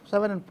 0.7 and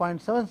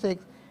 0.76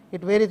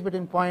 it varies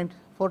between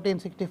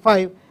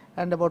 1465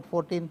 and about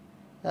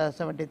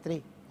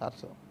 1473 or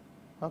so.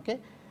 Okay.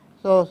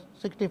 So,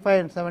 65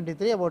 and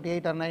 73, about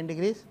 8 or 9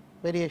 degrees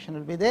variation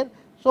will be there.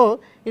 So,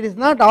 it is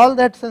not all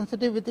that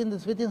sensitive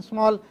within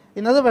small.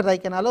 In other words, I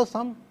can allow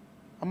some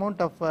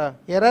amount of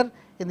error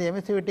in the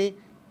emissivity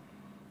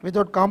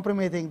without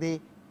compromising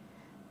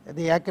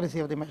the accuracy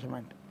of the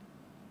measurement.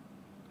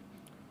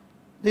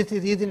 This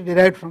is easily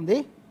derived from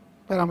the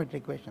parametric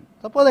equation.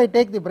 Suppose I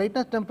take the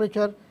brightness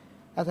temperature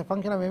as a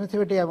function of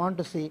emissivity I want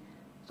to see.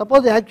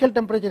 Suppose the actual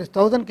temperature is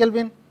 1000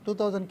 Kelvin,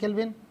 2000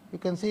 Kelvin. You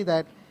can see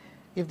that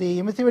if the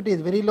emissivity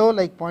is very low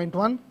like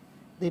 0.1,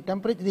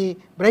 the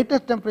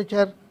brightness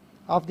temperature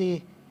of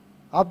the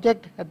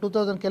object at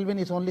 2000 Kelvin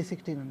is only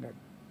 1600.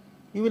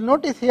 You will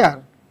notice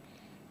here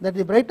that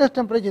the brightness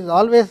temperature is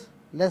always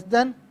less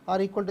than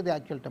or equal to the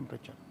actual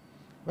temperature.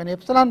 When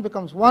epsilon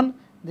becomes 1,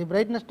 the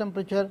brightness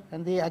temperature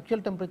and the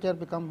actual temperature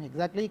become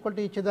exactly equal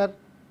to each other,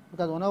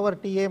 because 1 over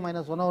Ta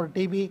minus 1 over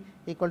Tb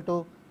equal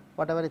to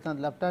whatever is on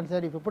the left hand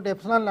side. If you put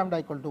epsilon lambda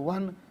equal to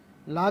 1,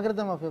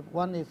 logarithm of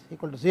 1 is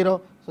equal to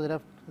 0. So,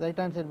 the right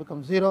hand side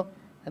becomes 0,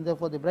 and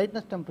therefore, the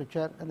brightness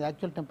temperature and the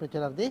actual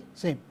temperature are the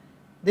same.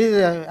 This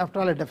is after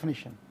all a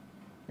definition.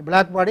 A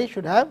black body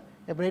should have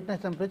a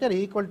brightness temperature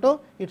equal to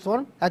its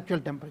own actual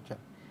temperature.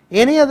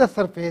 Any other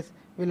surface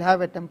will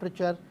have a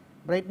temperature,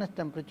 brightness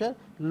temperature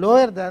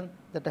lower than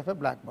that of a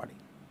black body.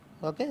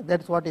 Okay?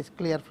 That is what is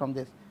clear from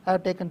this. I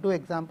have taken two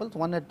examples,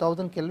 one at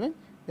 1000 Kelvin,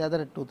 the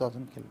other at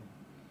 2000 Kelvin.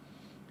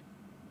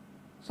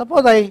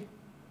 Suppose I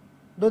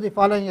do the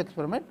following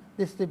experiment.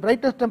 This the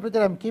brightness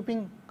temperature I am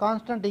keeping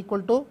constant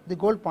equal to the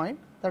gold point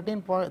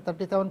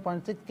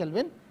 37.6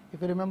 Kelvin.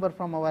 If you remember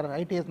from our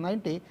ITS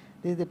 90,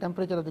 this is the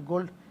temperature of the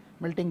gold,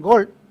 melting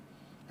gold,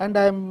 and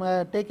I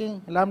am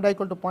taking lambda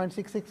equal to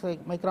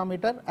 0.66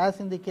 micrometer as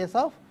in the case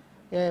of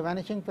a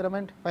vanishing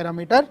filament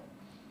parameter.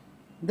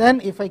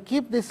 Then if I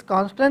keep this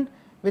constant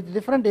with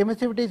different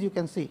emissivities, you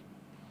can see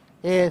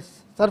a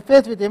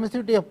surface with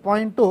emissivity of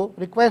 0.2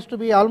 requires to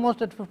be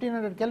almost at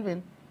 1500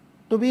 Kelvin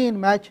to be in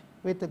match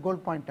with the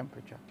gold point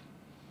temperature.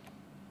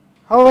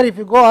 However, if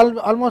you go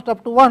almost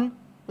up to 1,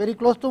 very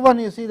close to 1,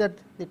 you see that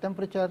the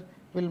temperature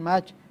will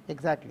match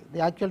exactly. The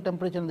actual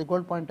temperature and the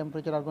gold point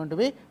temperature are going to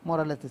be more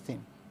or less the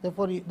same.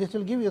 Therefore, this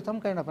will give you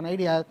some kind of an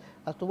idea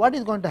as to what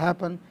is going to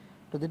happen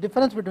to the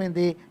difference between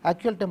the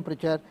actual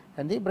temperature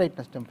and the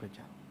brightness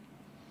temperature.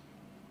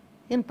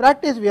 In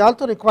practice, we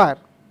also require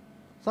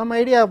some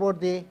idea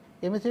about the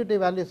emissivity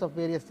values of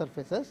various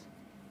surfaces,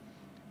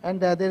 and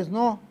there is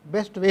no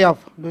best way of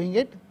doing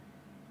it.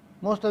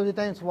 Most of the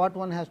times what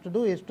one has to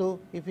do is to,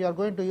 if you are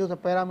going to use a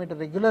parameter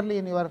regularly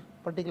in your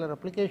particular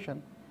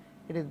application,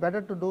 it is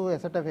better to do a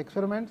set of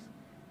experiments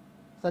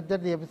such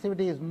that the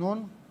emissivity is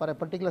known for a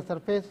particular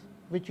surface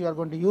which you are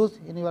going to use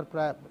in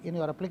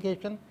your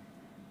application.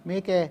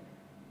 Make a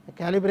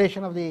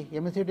calibration of the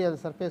emissivity of the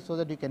surface so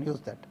that you can use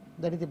that.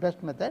 That is the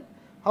best method.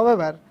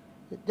 However,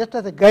 just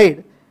as a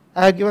guide,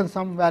 I have given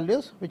some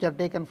values which are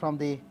taken from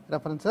the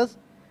references.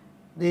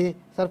 The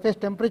surface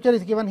temperature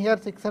is given here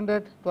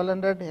 600,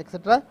 1200,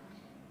 etc.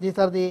 These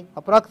are the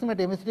approximate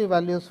emissivity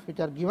values which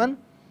are given.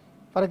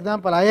 For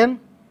example, iron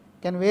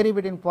can vary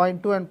between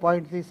 0.2 and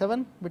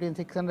 0.37, between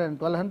 600 and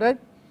 1200.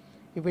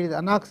 If it is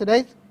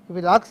unoxidized, if it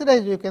is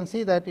oxidized, you can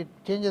see that it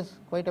changes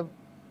quite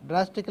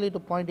drastically to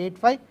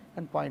 0.85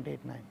 and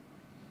 0.89.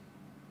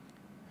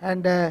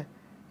 And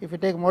if you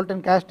take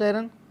molten cast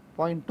iron,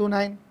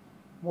 0.29,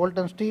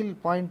 molten steel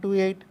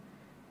 0.28,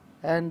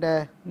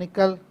 and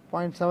nickel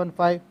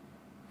 0.75.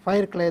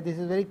 Fire clay, this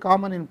is very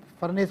common in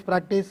furnace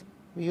practice.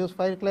 We use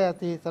fire clay as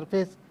the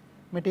surface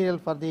material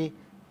for the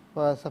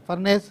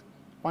furnace,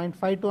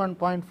 0.52 and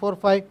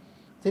 0.45.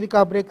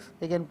 Silica bricks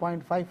again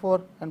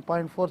 0.54 and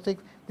 0.46.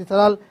 These are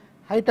all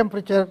high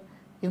temperature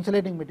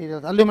insulating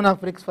materials. Alumina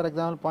bricks, for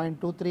example,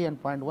 0.23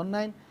 and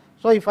 0.19.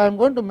 So, if I am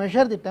going to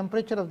measure the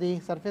temperature of the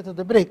surface of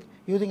the brick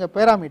using a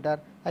parameter,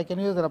 I can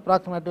use an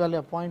approximate value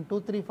of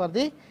 0.23 for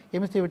the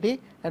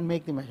emissivity and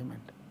make the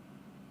measurement.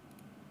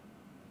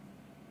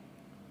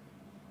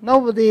 Now,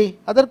 the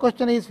other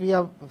question is, we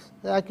have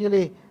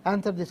actually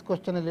answered this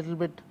question a little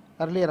bit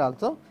earlier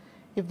also.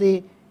 If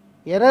the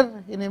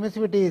error in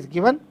emissivity is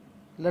given,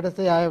 let us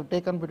say I have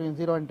taken between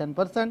 0 and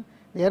 10%,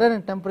 the error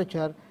in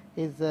temperature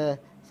is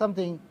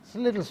something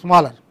little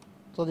smaller.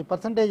 So, the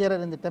percentage error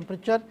in the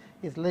temperature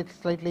is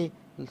slightly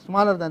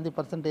smaller than the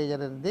percentage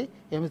error in the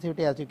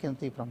emissivity, as you can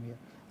see from here.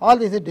 All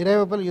this is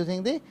derivable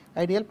using the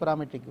ideal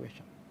pyrometry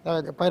equation,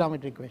 the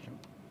pyrometry equation.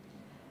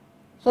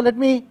 So, let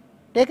me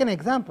take an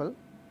example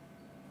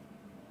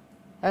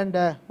and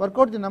work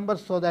out the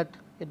numbers so that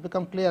it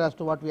becomes clear as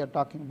to what we are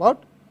talking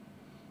about.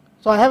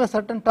 So, I have a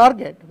certain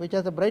target which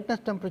has a brightness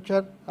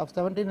temperature of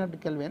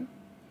 1700 Kelvin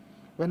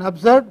when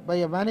observed by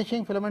a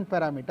vanishing filament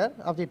parameter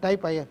of the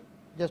type I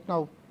just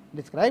now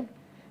described.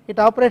 It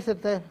operates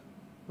at a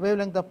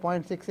wavelength of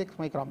 0.66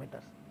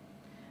 micrometers.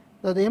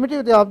 So, the emittivity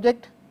of the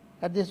object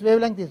at this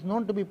wavelength is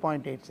known to be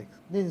 0.86.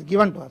 This is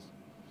given to us.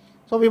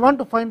 So, we want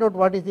to find out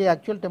what is the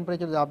actual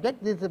temperature of the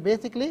object. This is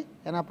basically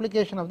an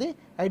application of the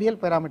ideal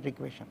pyrometry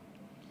equation.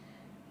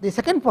 The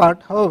second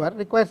part, however,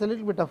 requires a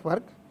little bit of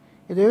work.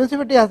 If the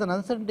emissivity has an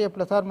uncertainty of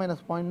plus or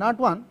minus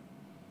 0.01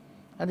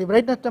 and the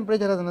brightness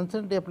temperature has an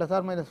uncertainty of plus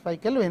or minus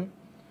 5 Kelvin,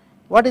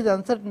 what is the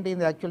uncertainty in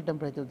the actual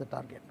temperature of the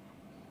target?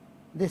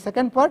 The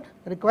second part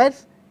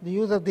requires the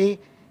use of the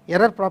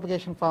error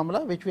propagation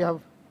formula, which we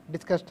have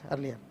discussed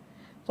earlier.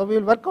 So, we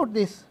will work out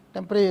this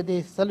temperature,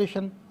 the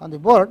solution on the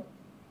board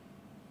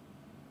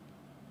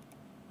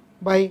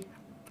by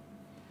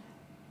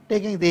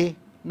taking the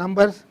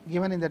numbers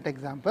given in that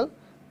example.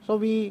 So,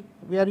 we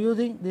are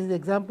using this is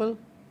example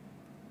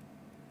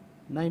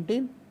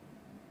 19.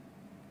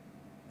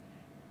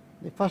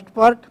 The first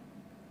part,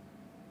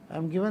 I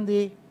am given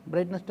the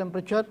brightness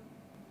temperature,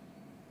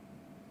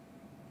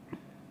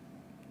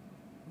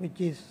 which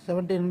is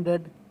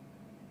 1700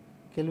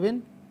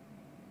 Kelvin.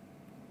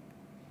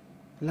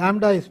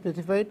 Lambda is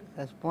specified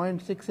as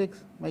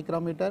 0.66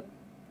 micrometer.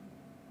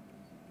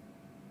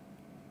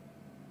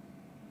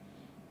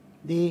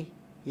 The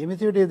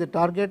emissivity of the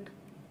target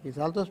is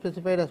also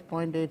specified as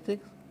 0.86,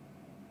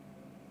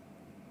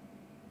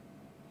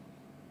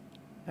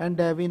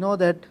 and we know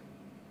that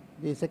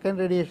the second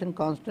radiation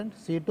constant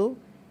C2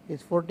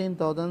 is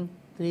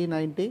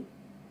 14,390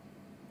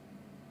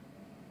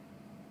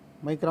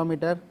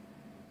 micrometer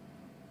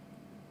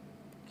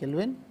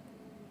Kelvin.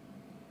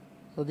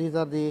 So, these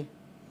are the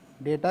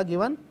data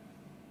given.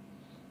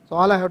 So,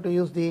 all I have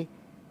to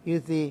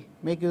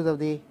make use of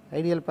the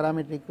ideal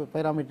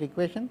pyrometry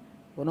equation,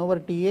 1 over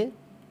Ta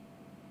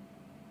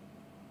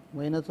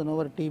minus 1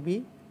 over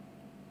Tb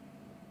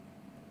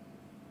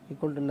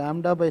equal to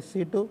lambda by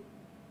C2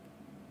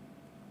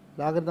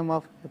 logarithm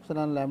of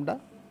epsilon lambda.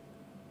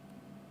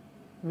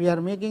 We are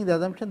making the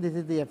assumption this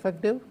is the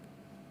effective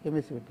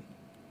emissivity.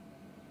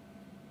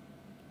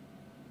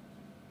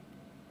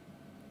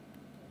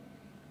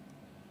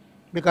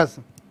 Because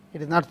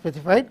it is not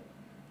specified,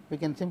 we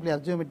can simply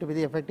assume it to be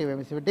the effective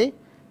emissivity.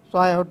 So,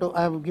 I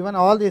have given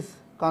all these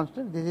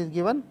constants, this is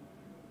given,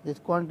 this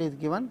quantity is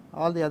given,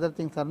 all the other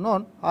things are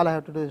known. All I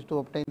have to do is to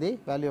obtain the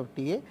value of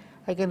Ta.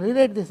 I can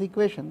rewrite this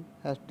equation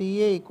as Ta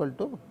equal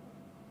to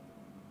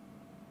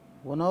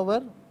 1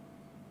 over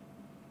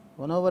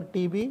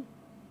Tb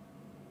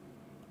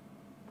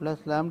plus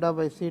lambda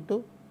by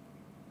C2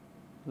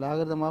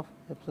 logarithm of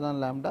epsilon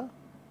lambda,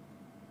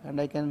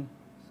 and I can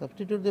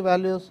substitute the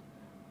values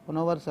 1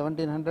 over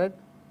 1700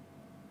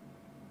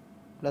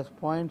 plus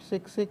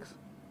 0.66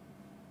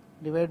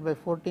 divided by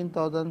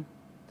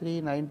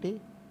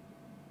 14,390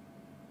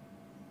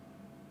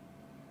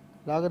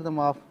 logarithm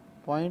of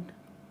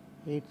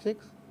 0.86,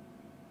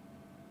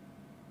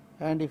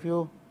 and if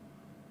you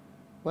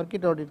work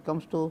it out, it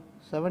comes to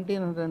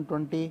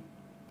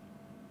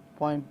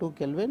 1720.2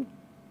 Kelvin.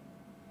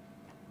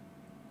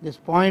 This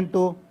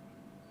 0.2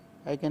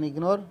 I can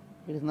ignore,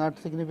 it is not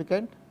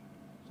significant.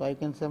 So, I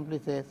can simply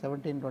say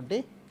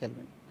 1720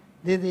 Kelvin.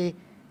 This is the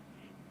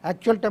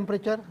actual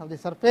temperature of the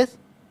surface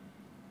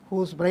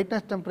whose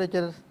brightness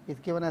temperature is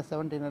given as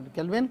 1700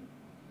 Kelvin,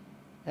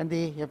 and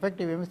the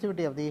effective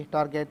emissivity of the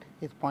target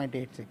is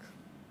 0.86.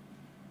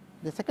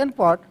 The second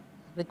part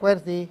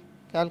requires the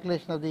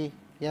calculation of the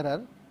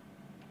error.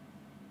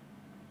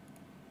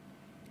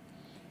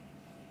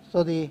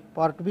 So, the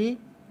part B,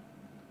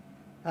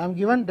 I am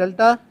given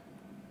delta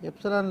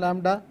epsilon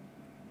lambda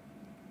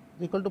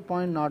is equal to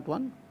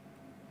 0.01,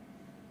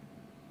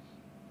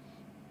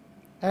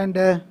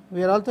 and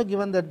we are also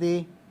given that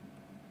the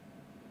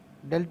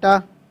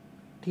delta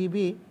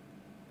Tb,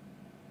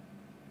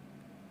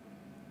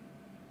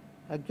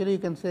 actually you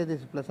can say this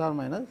is plus or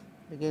minus,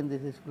 again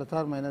this is plus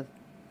or minus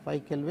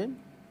 5 Kelvin.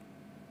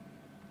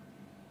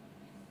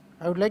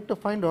 I would like to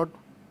find out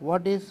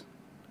what is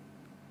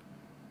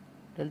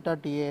delta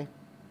Ta,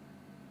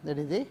 that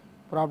is the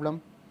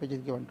problem which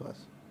is given to us.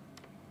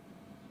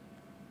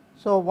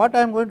 So, what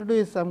I am going to do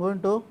is I am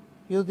going to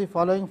use the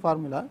following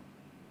formula.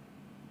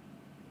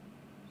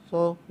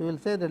 So, we will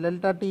say that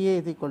delta T A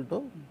is equal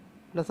to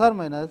plus or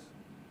minus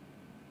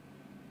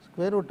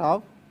square root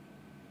of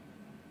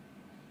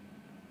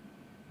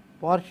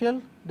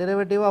partial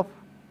derivative of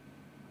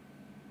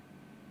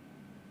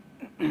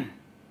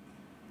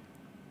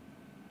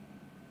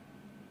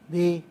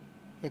the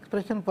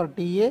expression for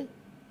T A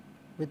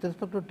with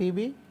respect to T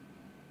B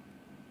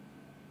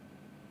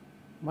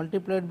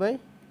multiplied by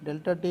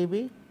delta T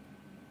B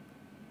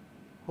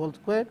whole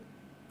squared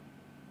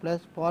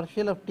plus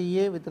partial of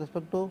T A with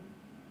respect to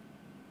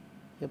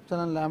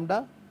epsilon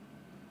lambda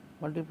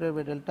multiplied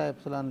by delta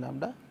epsilon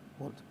lambda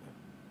whole square.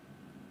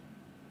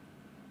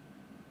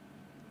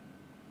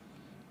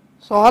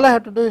 So, all I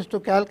have to do is to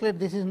calculate,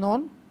 this is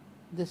known,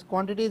 this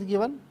quantity is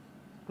given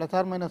plus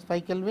or minus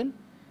 5 Kelvin,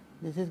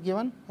 this is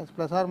given as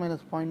plus or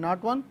minus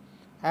 0.01.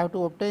 I have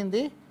to obtain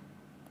the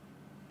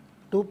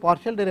two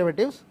partial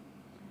derivatives,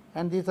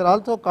 and these are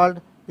also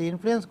called the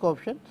influence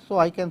coefficient. So,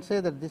 I can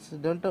say that this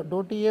delta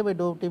dou T A by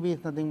dou T B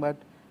is nothing but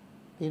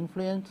the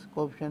influence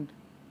coefficient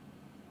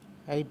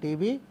I T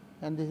B,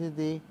 and this is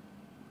the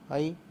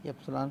I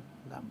epsilon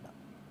lambda.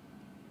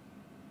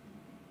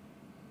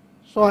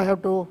 So, I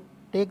have to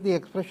take the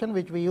expression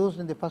which we used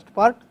in the first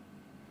part,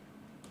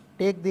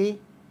 take the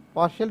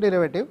partial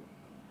derivative,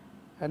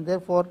 and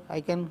therefore, I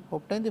can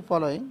obtain the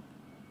following.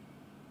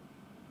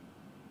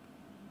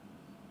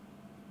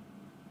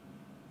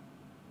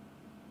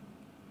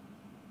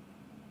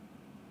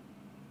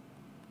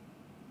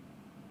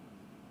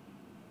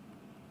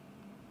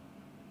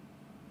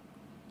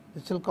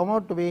 This will come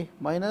out to be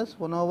minus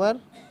 1 over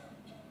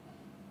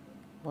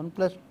 1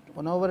 plus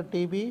 1 over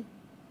T B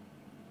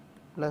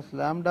plus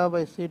lambda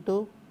by C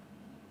 2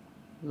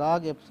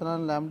 log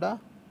epsilon lambda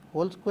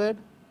whole squared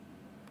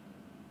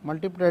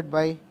multiplied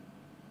by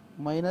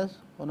minus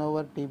 1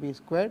 over T B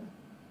squared.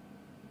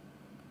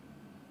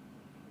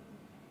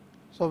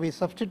 So, we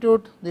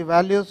substitute the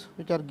values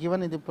which are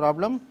given in the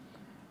problem,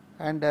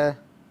 and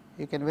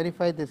you can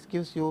verify this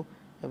gives you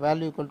a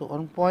value equal to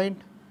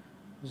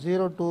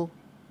 1.024.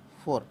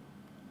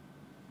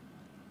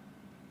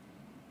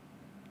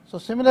 So,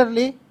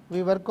 similarly,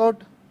 we work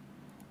out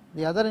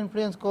the other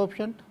influence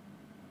coefficient.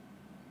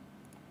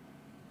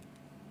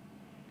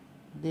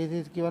 This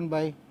is given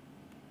by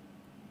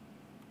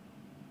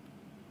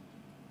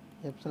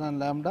epsilon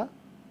lambda,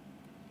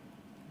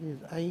 this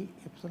is I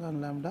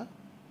epsilon lambda.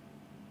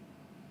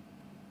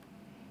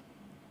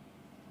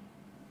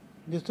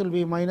 This will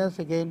be minus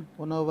again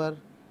 1 over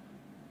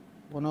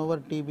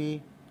T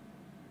B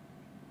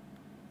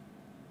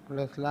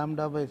plus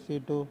lambda by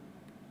C 2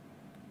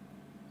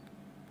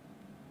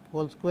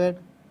 whole squared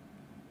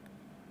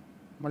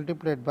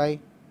multiplied by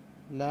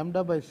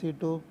lambda by C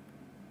 2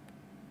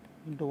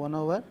 into 1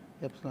 over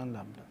epsilon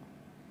lambda.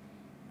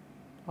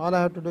 All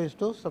I have to do is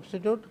to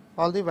substitute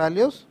all the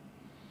values,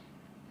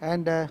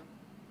 and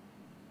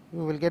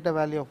we will get a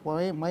value of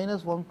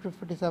minus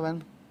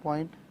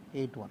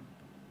 157.81.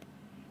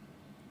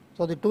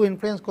 So, the two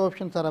influence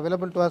coefficients are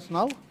available to us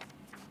now.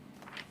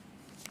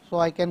 So,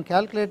 I can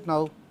calculate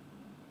now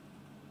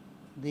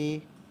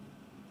the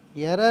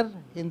error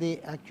in the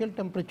actual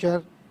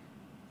temperature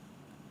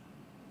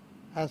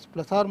as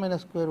plus or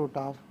minus square root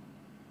of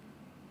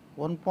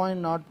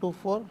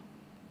 1.024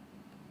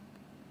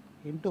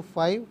 into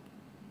 5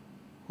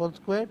 whole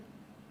squared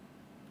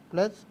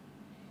plus,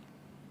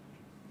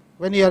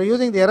 when you are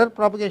using the error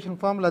propagation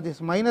formula,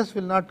 this minus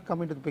will not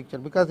come into the picture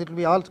because it will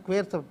be all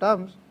squares of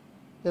terms.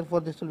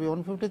 Therefore, this will be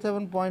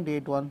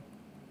 157.81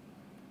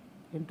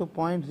 into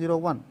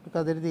 0.01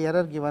 because there is the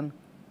error given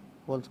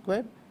whole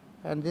squared,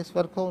 and this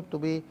works out to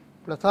be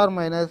plus or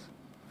minus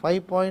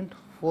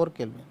 5.4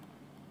 Kelvin.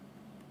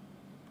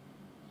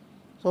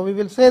 So, we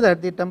will say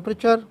that the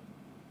temperature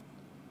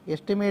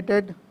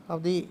estimated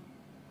of the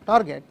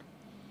target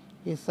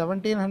is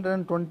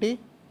 1720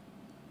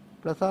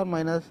 plus or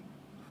minus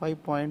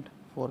 5.4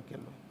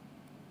 Kelvin.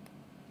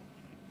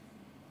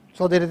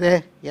 So, there is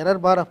a error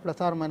bar of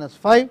plus or minus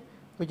 5,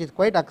 which is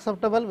quite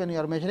acceptable when you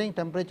are measuring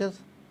temperatures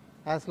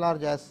as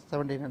large as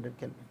 1700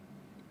 Kelvin.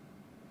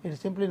 It is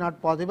simply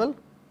not possible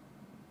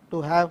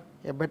to have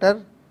a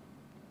better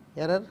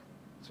error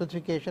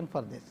specification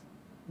for this,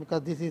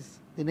 because this is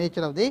the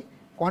nature of the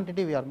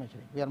quantity we are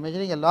measuring. We are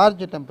measuring a large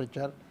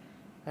temperature,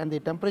 and the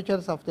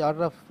temperatures of the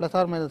order of plus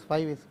or minus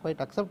 5 is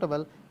quite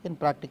acceptable in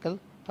practical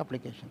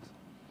applications.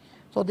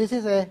 So, this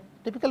is a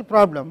typical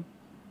problem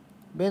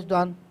based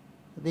on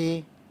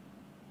the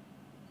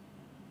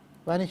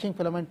vanishing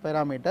filament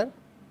parameter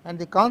and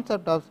the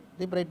concept of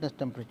the brightness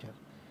temperature.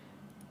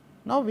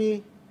 Now,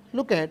 we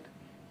look at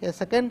a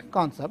second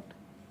concept,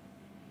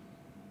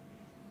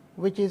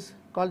 which is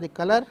called the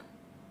color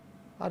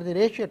or the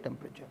ratio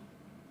temperature.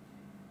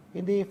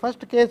 In the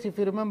first case, if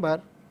you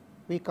remember,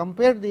 we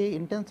compared the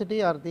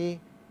intensity or the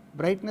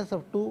brightness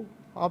of two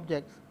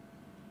objects,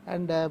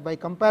 and by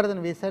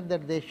comparison we said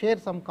that they share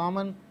some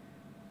common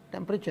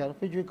temperature,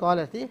 which we call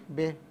as the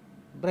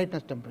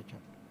brightness temperature.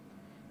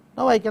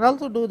 Now, I can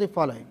also do the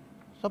following.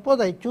 Suppose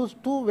I choose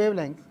two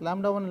wavelengths,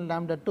 lambda 1 and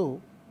lambda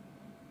 2.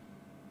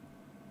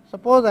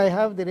 Suppose I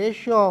have the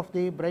ratio of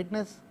the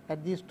brightness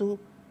at these two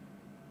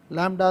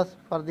lambdas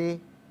for the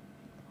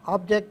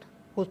object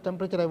whose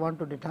temperature I want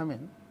to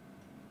determine.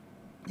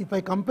 If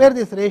I compare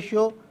this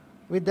ratio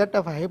with that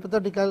of a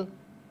hypothetical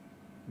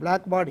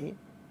black body,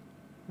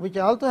 which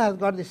also has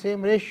got the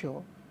same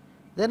ratio,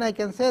 then I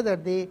can say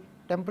that the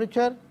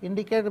temperature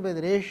indicated by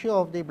the ratio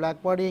of the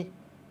black body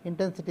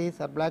intensities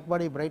or black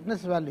body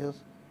brightness values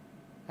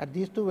at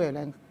these two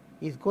wavelengths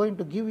is going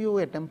to give you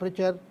a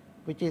temperature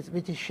which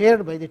is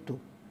shared by the two.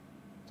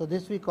 So,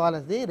 this we call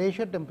as the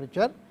ratio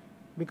temperature,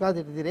 because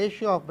it is the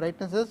ratio of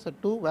brightnesses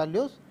at two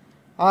values,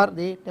 or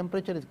the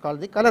temperature is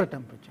called the color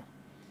temperature.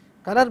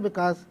 Color,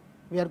 because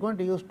we are going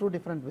to use two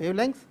different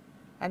wavelengths,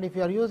 and if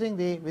you are using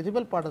the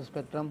visible part of the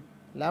spectrum,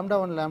 lambda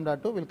 1 lambda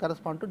 2 will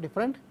correspond to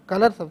different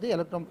colors of the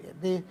electron,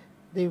 the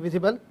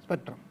visible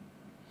spectrum.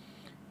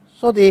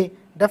 So, the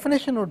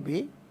definition would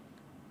be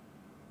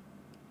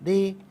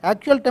the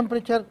actual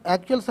temperature,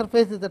 actual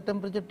surface is the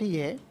temperature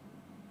T A,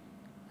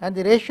 and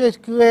the ratio is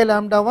Q A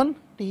lambda 1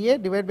 T A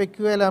divided by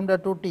Q A lambda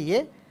 2 T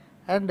A,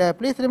 and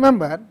please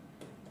remember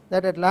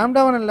that at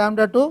lambda 1 and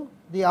lambda 2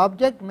 the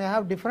object may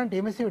have different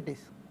emissivities.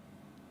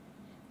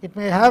 It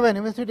may have an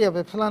emissivity of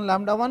epsilon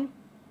lambda 1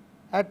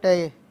 at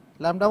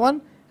lambda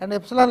 1 and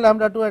epsilon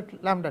lambda 2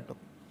 at lambda 2.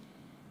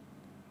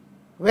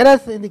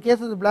 Whereas, in the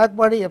case of the black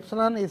body,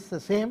 epsilon is the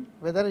same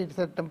whether it is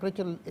a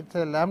temperature, it is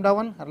a lambda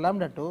 1 or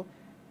lambda 2,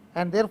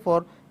 and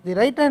therefore, the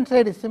right hand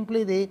side is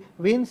simply the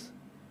Wien's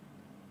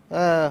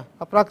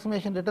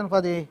approximation written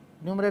for the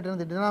numerator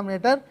and the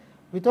denominator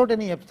without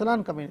any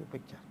epsilon coming into the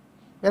picture.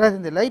 Whereas,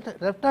 in the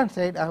left hand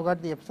side I have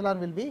got the epsilon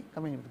will be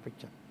coming into the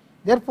picture.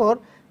 Therefore,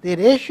 the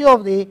ratio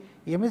of the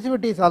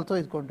emissivities also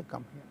is going to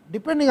come here.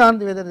 Depending on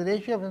whether the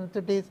ratio of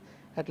emissivities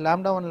at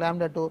lambda 1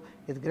 lambda 2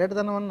 is greater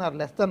than 1 or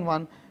less than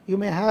 1, you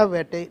may have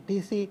a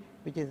Tc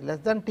which is less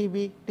than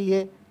Tb,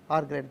 Ta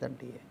or greater than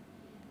Ta.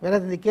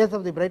 Whereas, in the case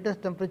of the brightness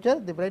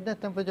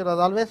temperature was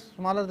always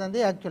smaller than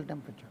the actual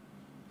temperature.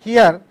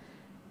 Here,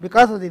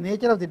 because of the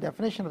nature of the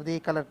definition of the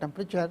color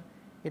temperature,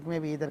 it may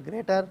be either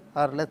greater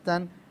or less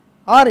than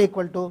or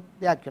equal to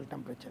the actual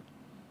temperature.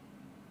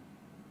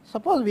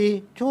 Suppose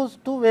we choose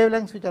two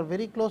wavelengths which are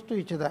very close to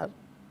each other,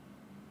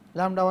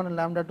 lambda 1 and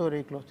lambda 2 are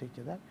very close to each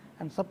other,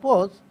 and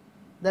suppose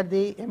that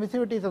the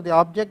emissivities of the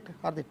object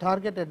or the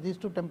target at these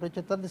two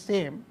temperatures are the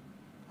same,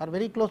 are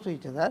very close to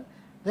each other,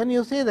 then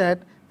you see that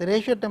the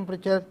ratio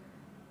temperature,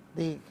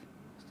 the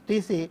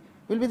Tc,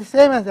 will be the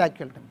same as the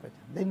actual temperature.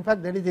 In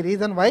fact, that is the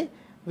reason why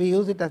we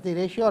use it as the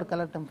ratio or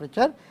color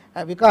temperature,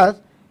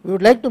 because we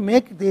would like to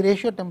make the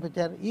ratio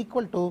temperature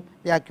equal to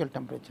the actual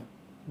temperature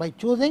by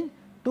choosing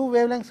two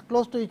wavelengths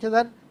close to each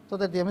other, so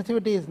that the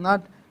emissivity is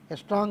not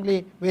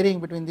strongly varying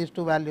between these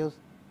two values,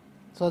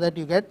 so that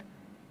you get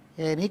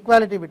an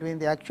equality between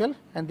the actual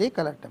and the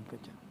color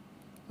temperature.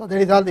 So,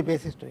 that is all the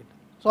basis to it.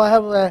 So, I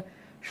have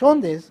shown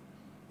this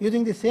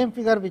using the same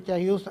figure which I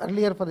used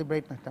earlier for the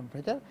brightness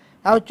temperature.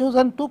 I have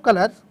chosen two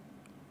colors,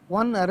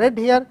 one red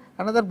here,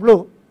 another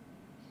blue.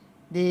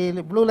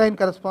 The blue line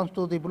corresponds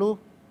to the blue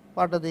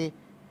part of the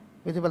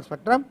visible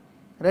spectrum,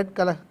 red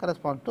color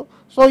corresponds to.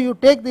 So, you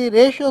take the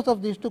ratios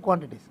of these two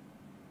quantities,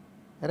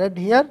 red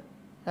here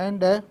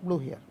and blue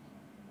here,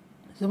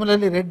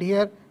 similarly red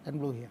here and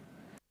blue here.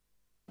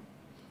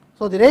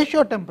 So, the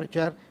ratio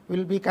temperature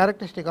will be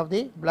characteristic of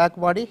the black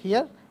body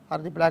here or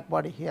the black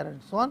body here and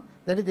so on.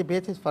 That is the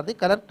basis for the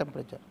color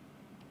temperature.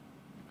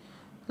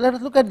 Let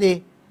us look at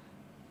the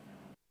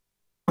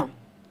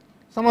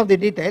some of the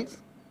details.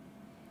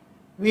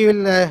 We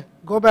will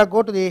go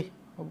to the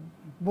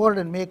board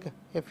and make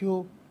a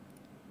few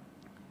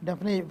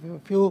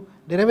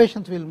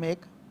derivations we will make,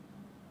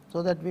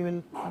 so that we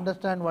will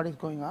understand what is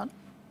going on.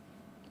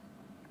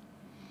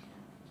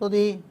 So,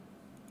 the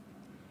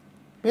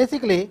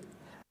basically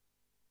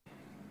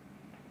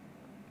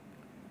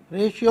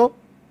ratio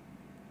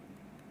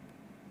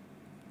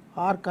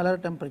or color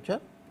temperature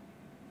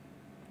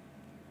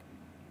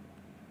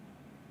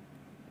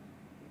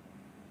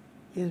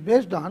is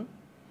based on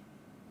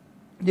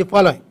the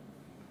following: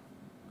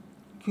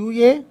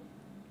 Qa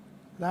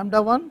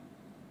lambda 1,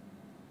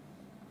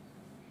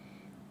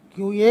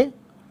 Qa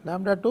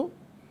lambda 2,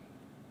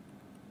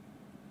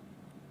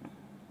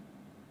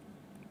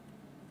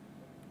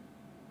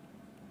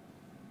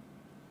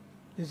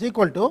 is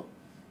equal to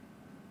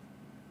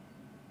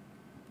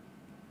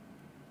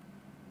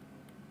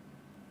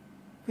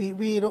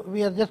we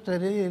are just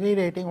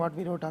rewriting what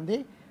we wrote on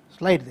the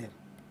slide there.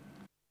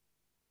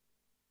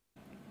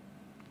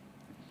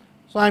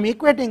 So, I am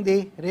equating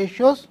the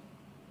ratios,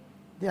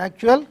 the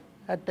actual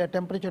at a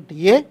temperature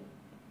Ta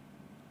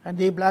and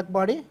the black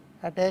body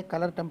at a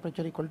color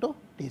temperature equal to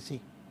Tc.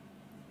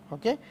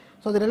 Okay.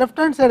 So, the left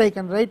hand side I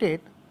can write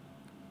it.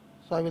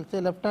 So, I will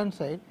say left hand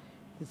side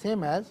the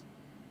same as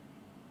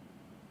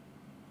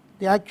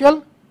the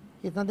actual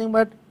is nothing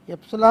but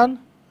epsilon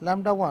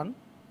lambda 1.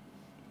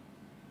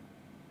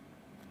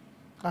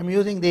 I am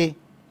using the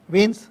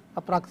Wien's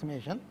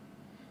approximation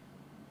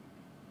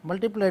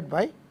multiplied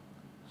by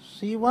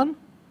C1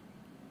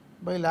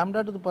 by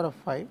lambda to the power of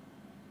 5,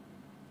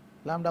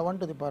 lambda 1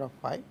 to the power of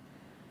 5,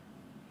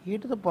 e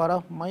to the power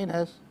of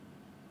minus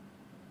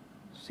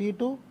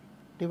C2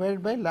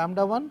 divided by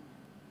lambda 1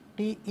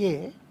 T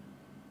A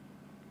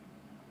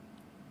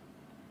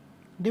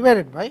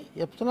divided by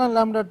epsilon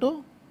lambda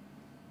 2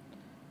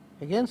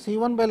 again C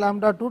 1 by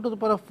lambda 2 to the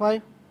power of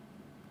 5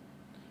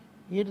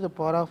 e to the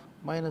power of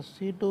minus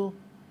C 2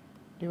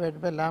 divided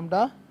by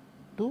lambda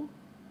 2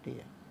 T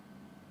A.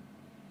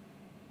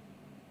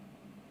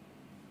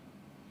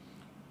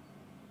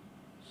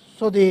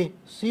 So, the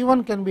C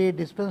 1 can be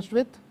dispensed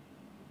with.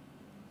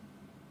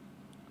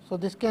 So,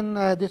 this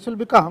will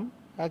become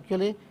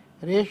actually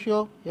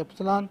ratio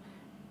epsilon,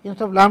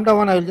 instead of lambda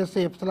 1 I will just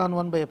say epsilon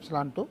 1 by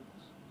epsilon 2.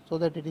 So,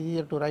 that it is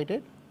easier to write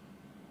it,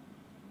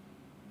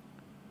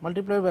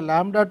 multiplied by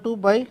lambda 2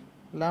 by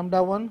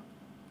lambda 1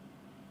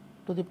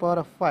 to the power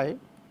of 5.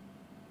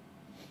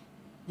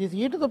 This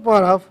e to the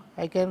power of,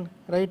 I can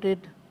write it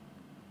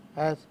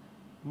as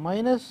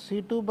minus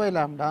C 2 by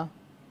lambda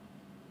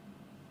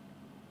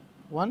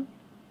 1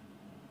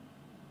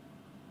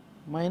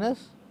 minus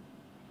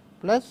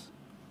plus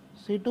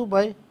C 2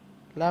 by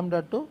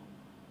lambda 2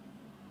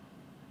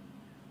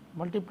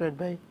 multiplied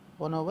by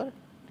 1 over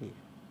T.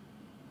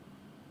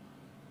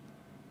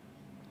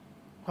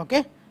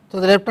 Okay. So,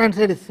 the left hand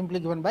side is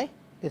simply given by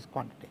this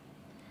quantity.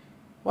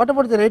 What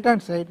about the right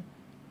hand side?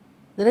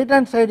 The right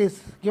hand side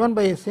is given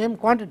by the same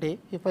quantity.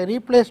 If I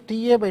replace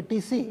T A by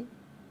T C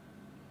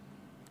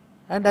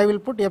and I will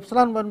put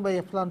epsilon 1 by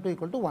epsilon 2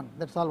 equal to 1,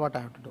 that is all what I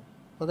have to do.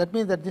 So, that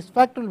means that this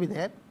factor will be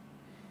there,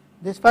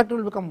 this factor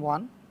will become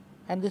 1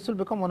 and this will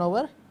become 1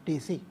 over T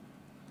C.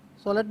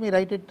 So, let me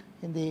write it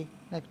in the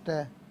next.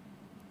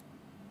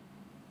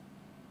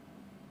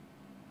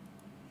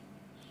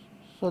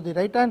 So, the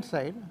right hand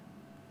side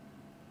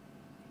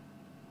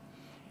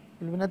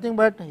will be nothing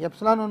but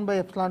epsilon 1 by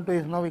epsilon 2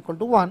 is now equal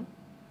to 1.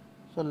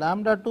 So,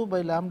 lambda 2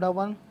 by lambda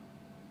 1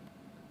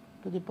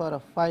 to the power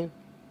of 5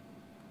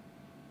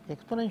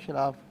 exponential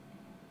of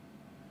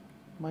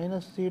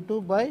minus C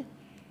 2 by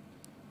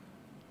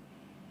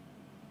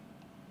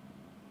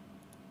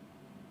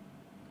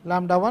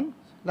lambda 1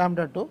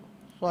 lambda 2.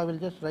 So, I will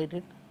just write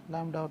it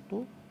lambda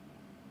 2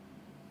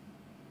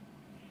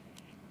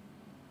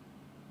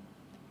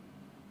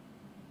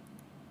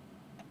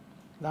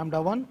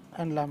 lambda 1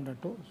 and lambda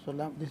 2.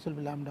 So, this will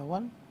be lambda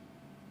 1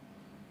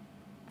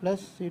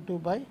 plus C 2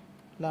 by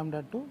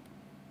lambda 2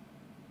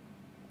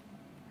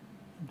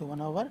 into 1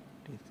 over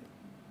T C.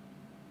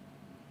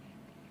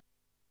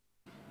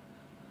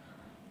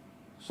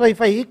 So,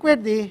 if I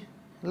equate the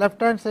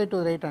left hand side to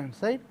the right hand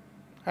side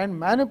and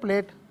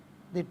manipulate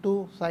the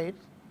two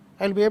sides,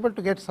 I will be able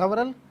to get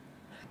several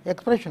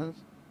expressions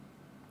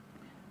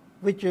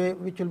which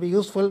will be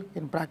useful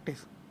in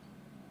practice.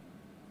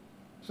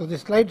 So,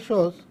 this slide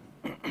shows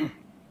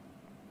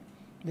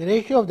the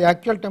ratio of the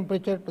actual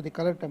temperature to the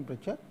color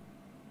temperature,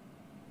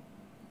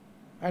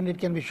 and it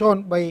can be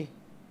shown by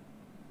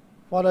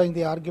following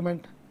the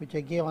argument which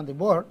I gave on the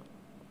board,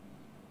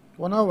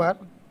 1 over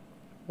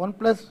 1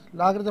 plus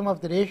logarithm of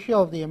the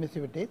ratio of the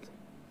emissivities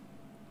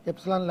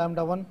epsilon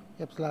lambda 1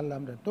 epsilon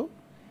lambda 2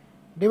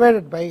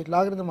 divided by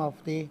logarithm of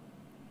the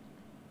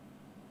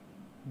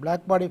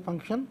black body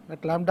function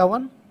at lambda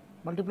 1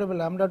 multiplied by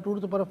lambda 2 to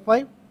the power of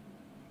 5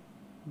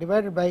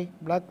 divided by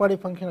black body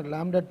function at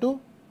lambda 2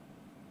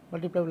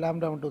 multiplied by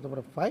lambda 1 to the power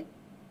of 5.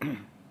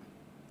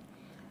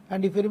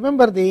 And if you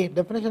remember the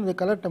definition of the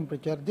color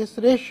temperature, this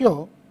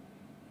ratio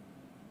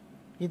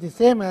is the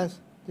same as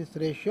this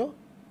ratio.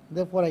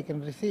 Therefore, I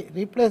can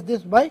replace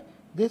this by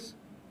this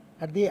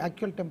at the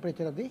actual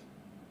temperature of the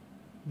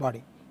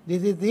body.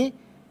 This is the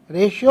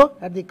ratio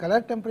at the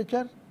color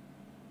temperature,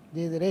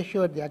 this is the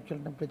ratio at the actual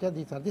temperature,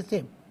 these are the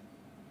same.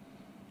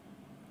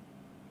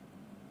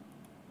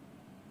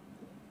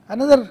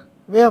 Another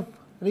way of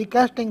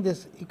recasting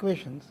these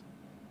equations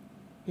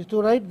is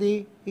to write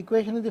the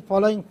equation in the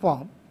following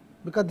form,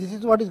 because this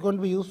is what is going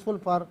to be useful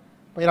for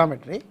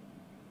pyrometry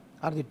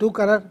or the two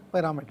color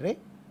pyrometry,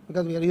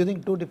 because we are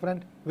using two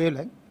different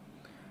wavelengths.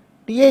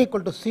 T A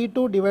equal to C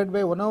 2 divided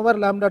by 1 over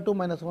lambda 2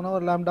 minus 1 over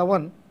lambda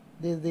 1,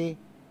 this is the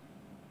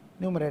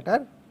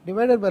numerator,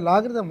 divided by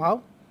logarithm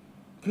of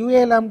Q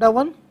A lambda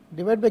 1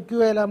 divided by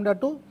Q A lambda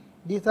 2.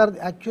 These are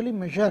actually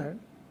measured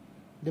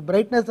the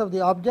brightness of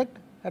the object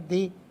at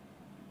the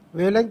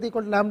wavelength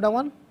equal to lambda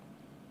 1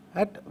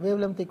 at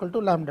wavelength equal to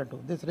lambda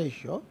 2, this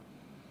ratio.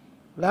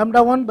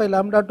 Lambda 1 by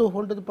lambda 2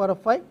 whole to the power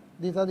of 5,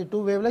 these are the two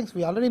wavelengths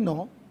we already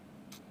know,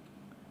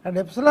 and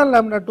epsilon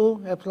lambda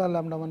 2 epsilon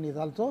lambda 1 is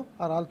also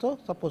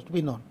supposed to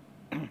be known.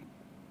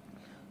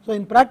 So,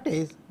 in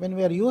practice, when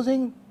we are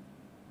using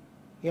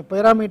a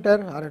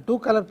pyrometer or a two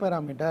color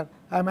pyrometer,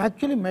 I am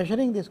actually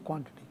measuring this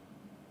quantity.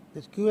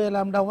 This Q A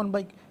lambda 1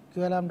 by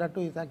Q A lambda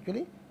 2 is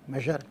actually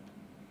measured,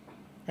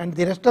 and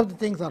the rest of the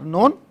things are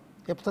known.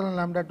 Epsilon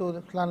lambda 2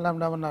 epsilon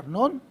lambda 1 are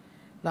known,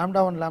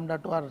 lambda 1 lambda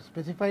 2 are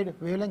specified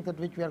wavelengths at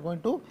which we are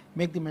going to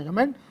make the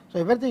measurement. So,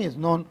 everything is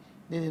known,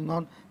 this is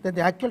known, then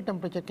the actual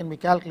temperature can be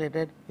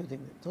calculated using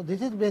this. So,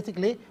 this is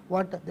basically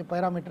what the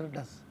pyrometer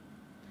does.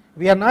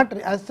 We are not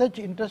as such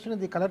interested in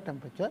the color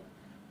temperature.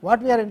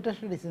 What we are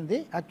interested is in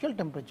the actual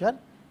temperature,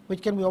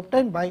 which can be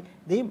obtained by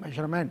the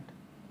measurement.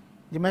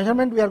 The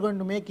measurement we are going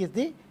to make is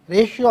the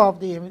ratio of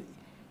the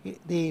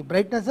the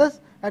brightnesses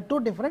at two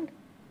different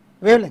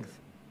wavelengths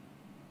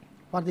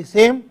for the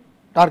same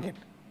target.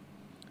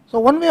 So,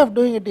 one way of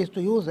doing it is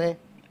to use a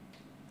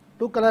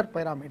two color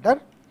pyrometer,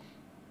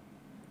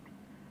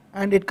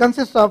 and it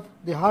consists of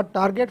the hot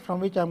target from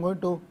which I am going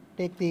to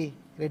take the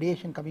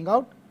radiation coming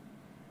out.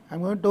 I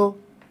am going to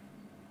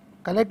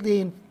collect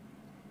the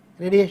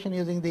radiation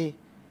using the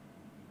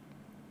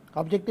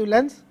objective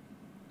lens,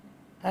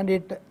 and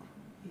it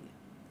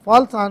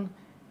falls on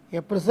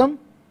a prism,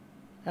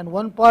 and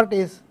one part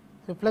is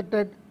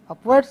reflected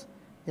upwards,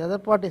 the other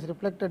part is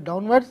reflected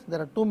downwards.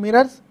 There are two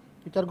mirrors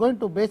which are going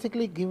to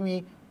basically give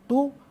me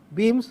two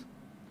beams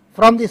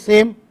from the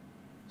same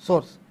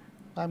source.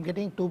 I am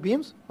getting two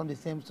beams from the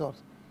same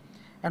source,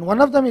 and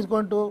one of them is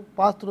going to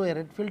pass through a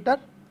red filter.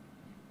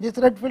 This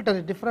red filter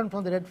is different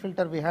from the red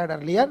filter we had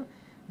earlier.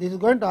 This is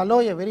going to allow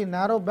a very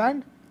narrow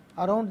band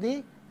around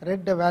the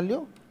red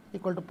value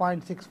equal to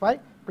 0.65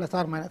 plus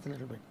or minus a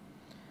little bit.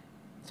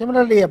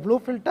 Similarly, a blue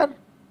filter,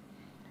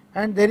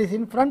 and there is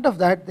in front of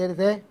that there is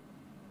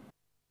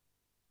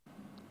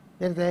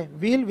a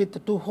wheel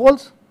with two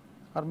holes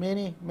or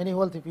many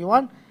holes if you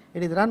want.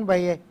 It is run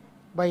by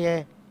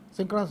a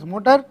synchronous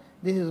motor.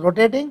 This is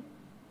rotating,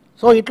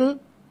 so it will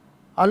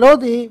allow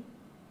the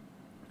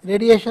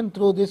radiation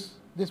through this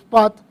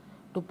path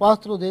to pass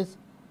through this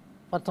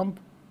for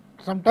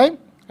some time,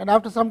 and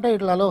after some time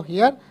it will allow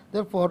here.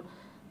 Therefore,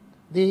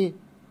 the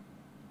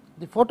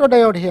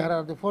photodiode here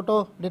or the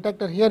photo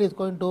detector here is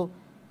going to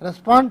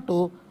respond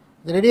to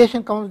the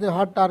radiation coming to the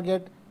hot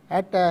target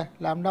at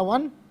lambda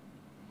 1.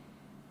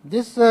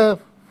 This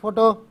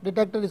photo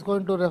detector is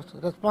going to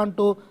respond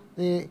to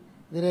the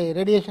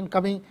radiation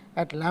coming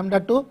at lambda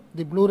 2.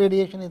 The blue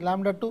radiation is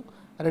lambda 2,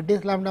 red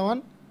is lambda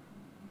 1.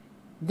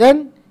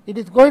 Then it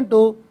is going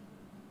to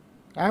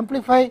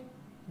amplify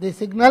the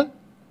signal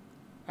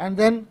and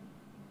then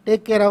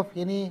take care of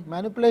any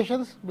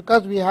manipulations,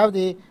 because we have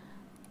the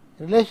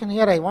relation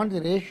here. I want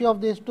the ratio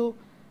of these two,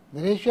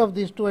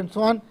 and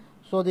so on.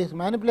 So, this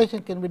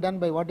manipulation can be done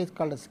by what is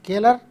called a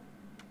scalar,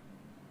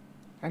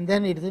 and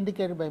then it is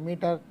indicated by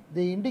meter.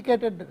 The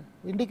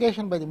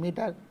indication by the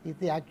meter is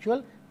the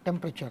actual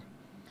temperature.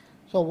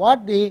 So,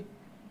 what the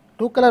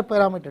two color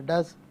pyrometer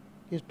does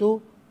is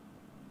to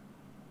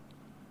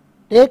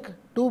take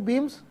two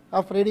beams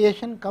of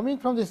radiation coming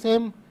from the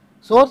same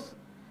source,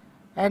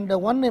 and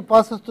one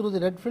passes through the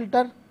red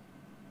filter,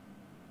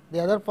 the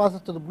other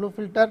passes through the blue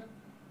filter,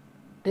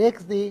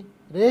 takes the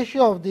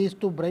ratio of these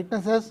two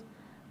brightnesses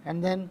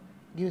and then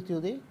gives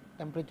you the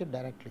temperature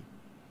directly.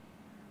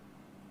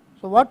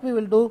 So, what we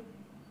will do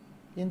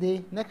in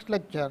the next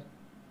lecture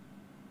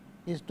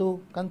is to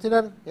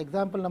consider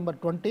example number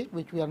 20,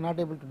 which we are not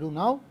able to do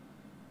now.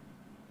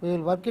 We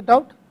will work it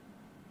out,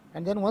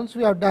 and then once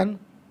we have done,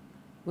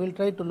 we will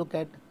try to look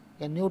at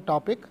a new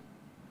topic,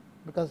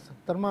 because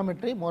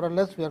thermometry more or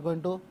less we are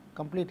going to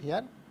complete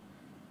here.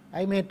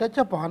 I may touch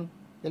upon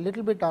a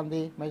little bit on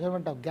the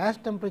measurement of gas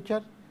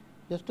temperature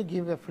just to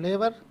give a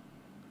flavor,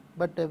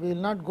 but we will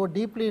not go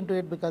deeply into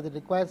it because it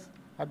requires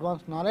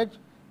advanced knowledge.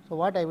 So,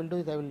 what I will do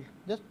is I will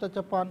just touch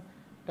upon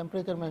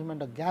temperature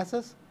measurement of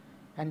gases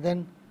and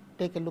then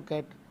take a look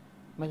at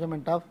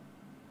measurement of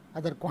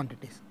other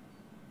quantities.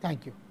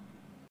 Thank you.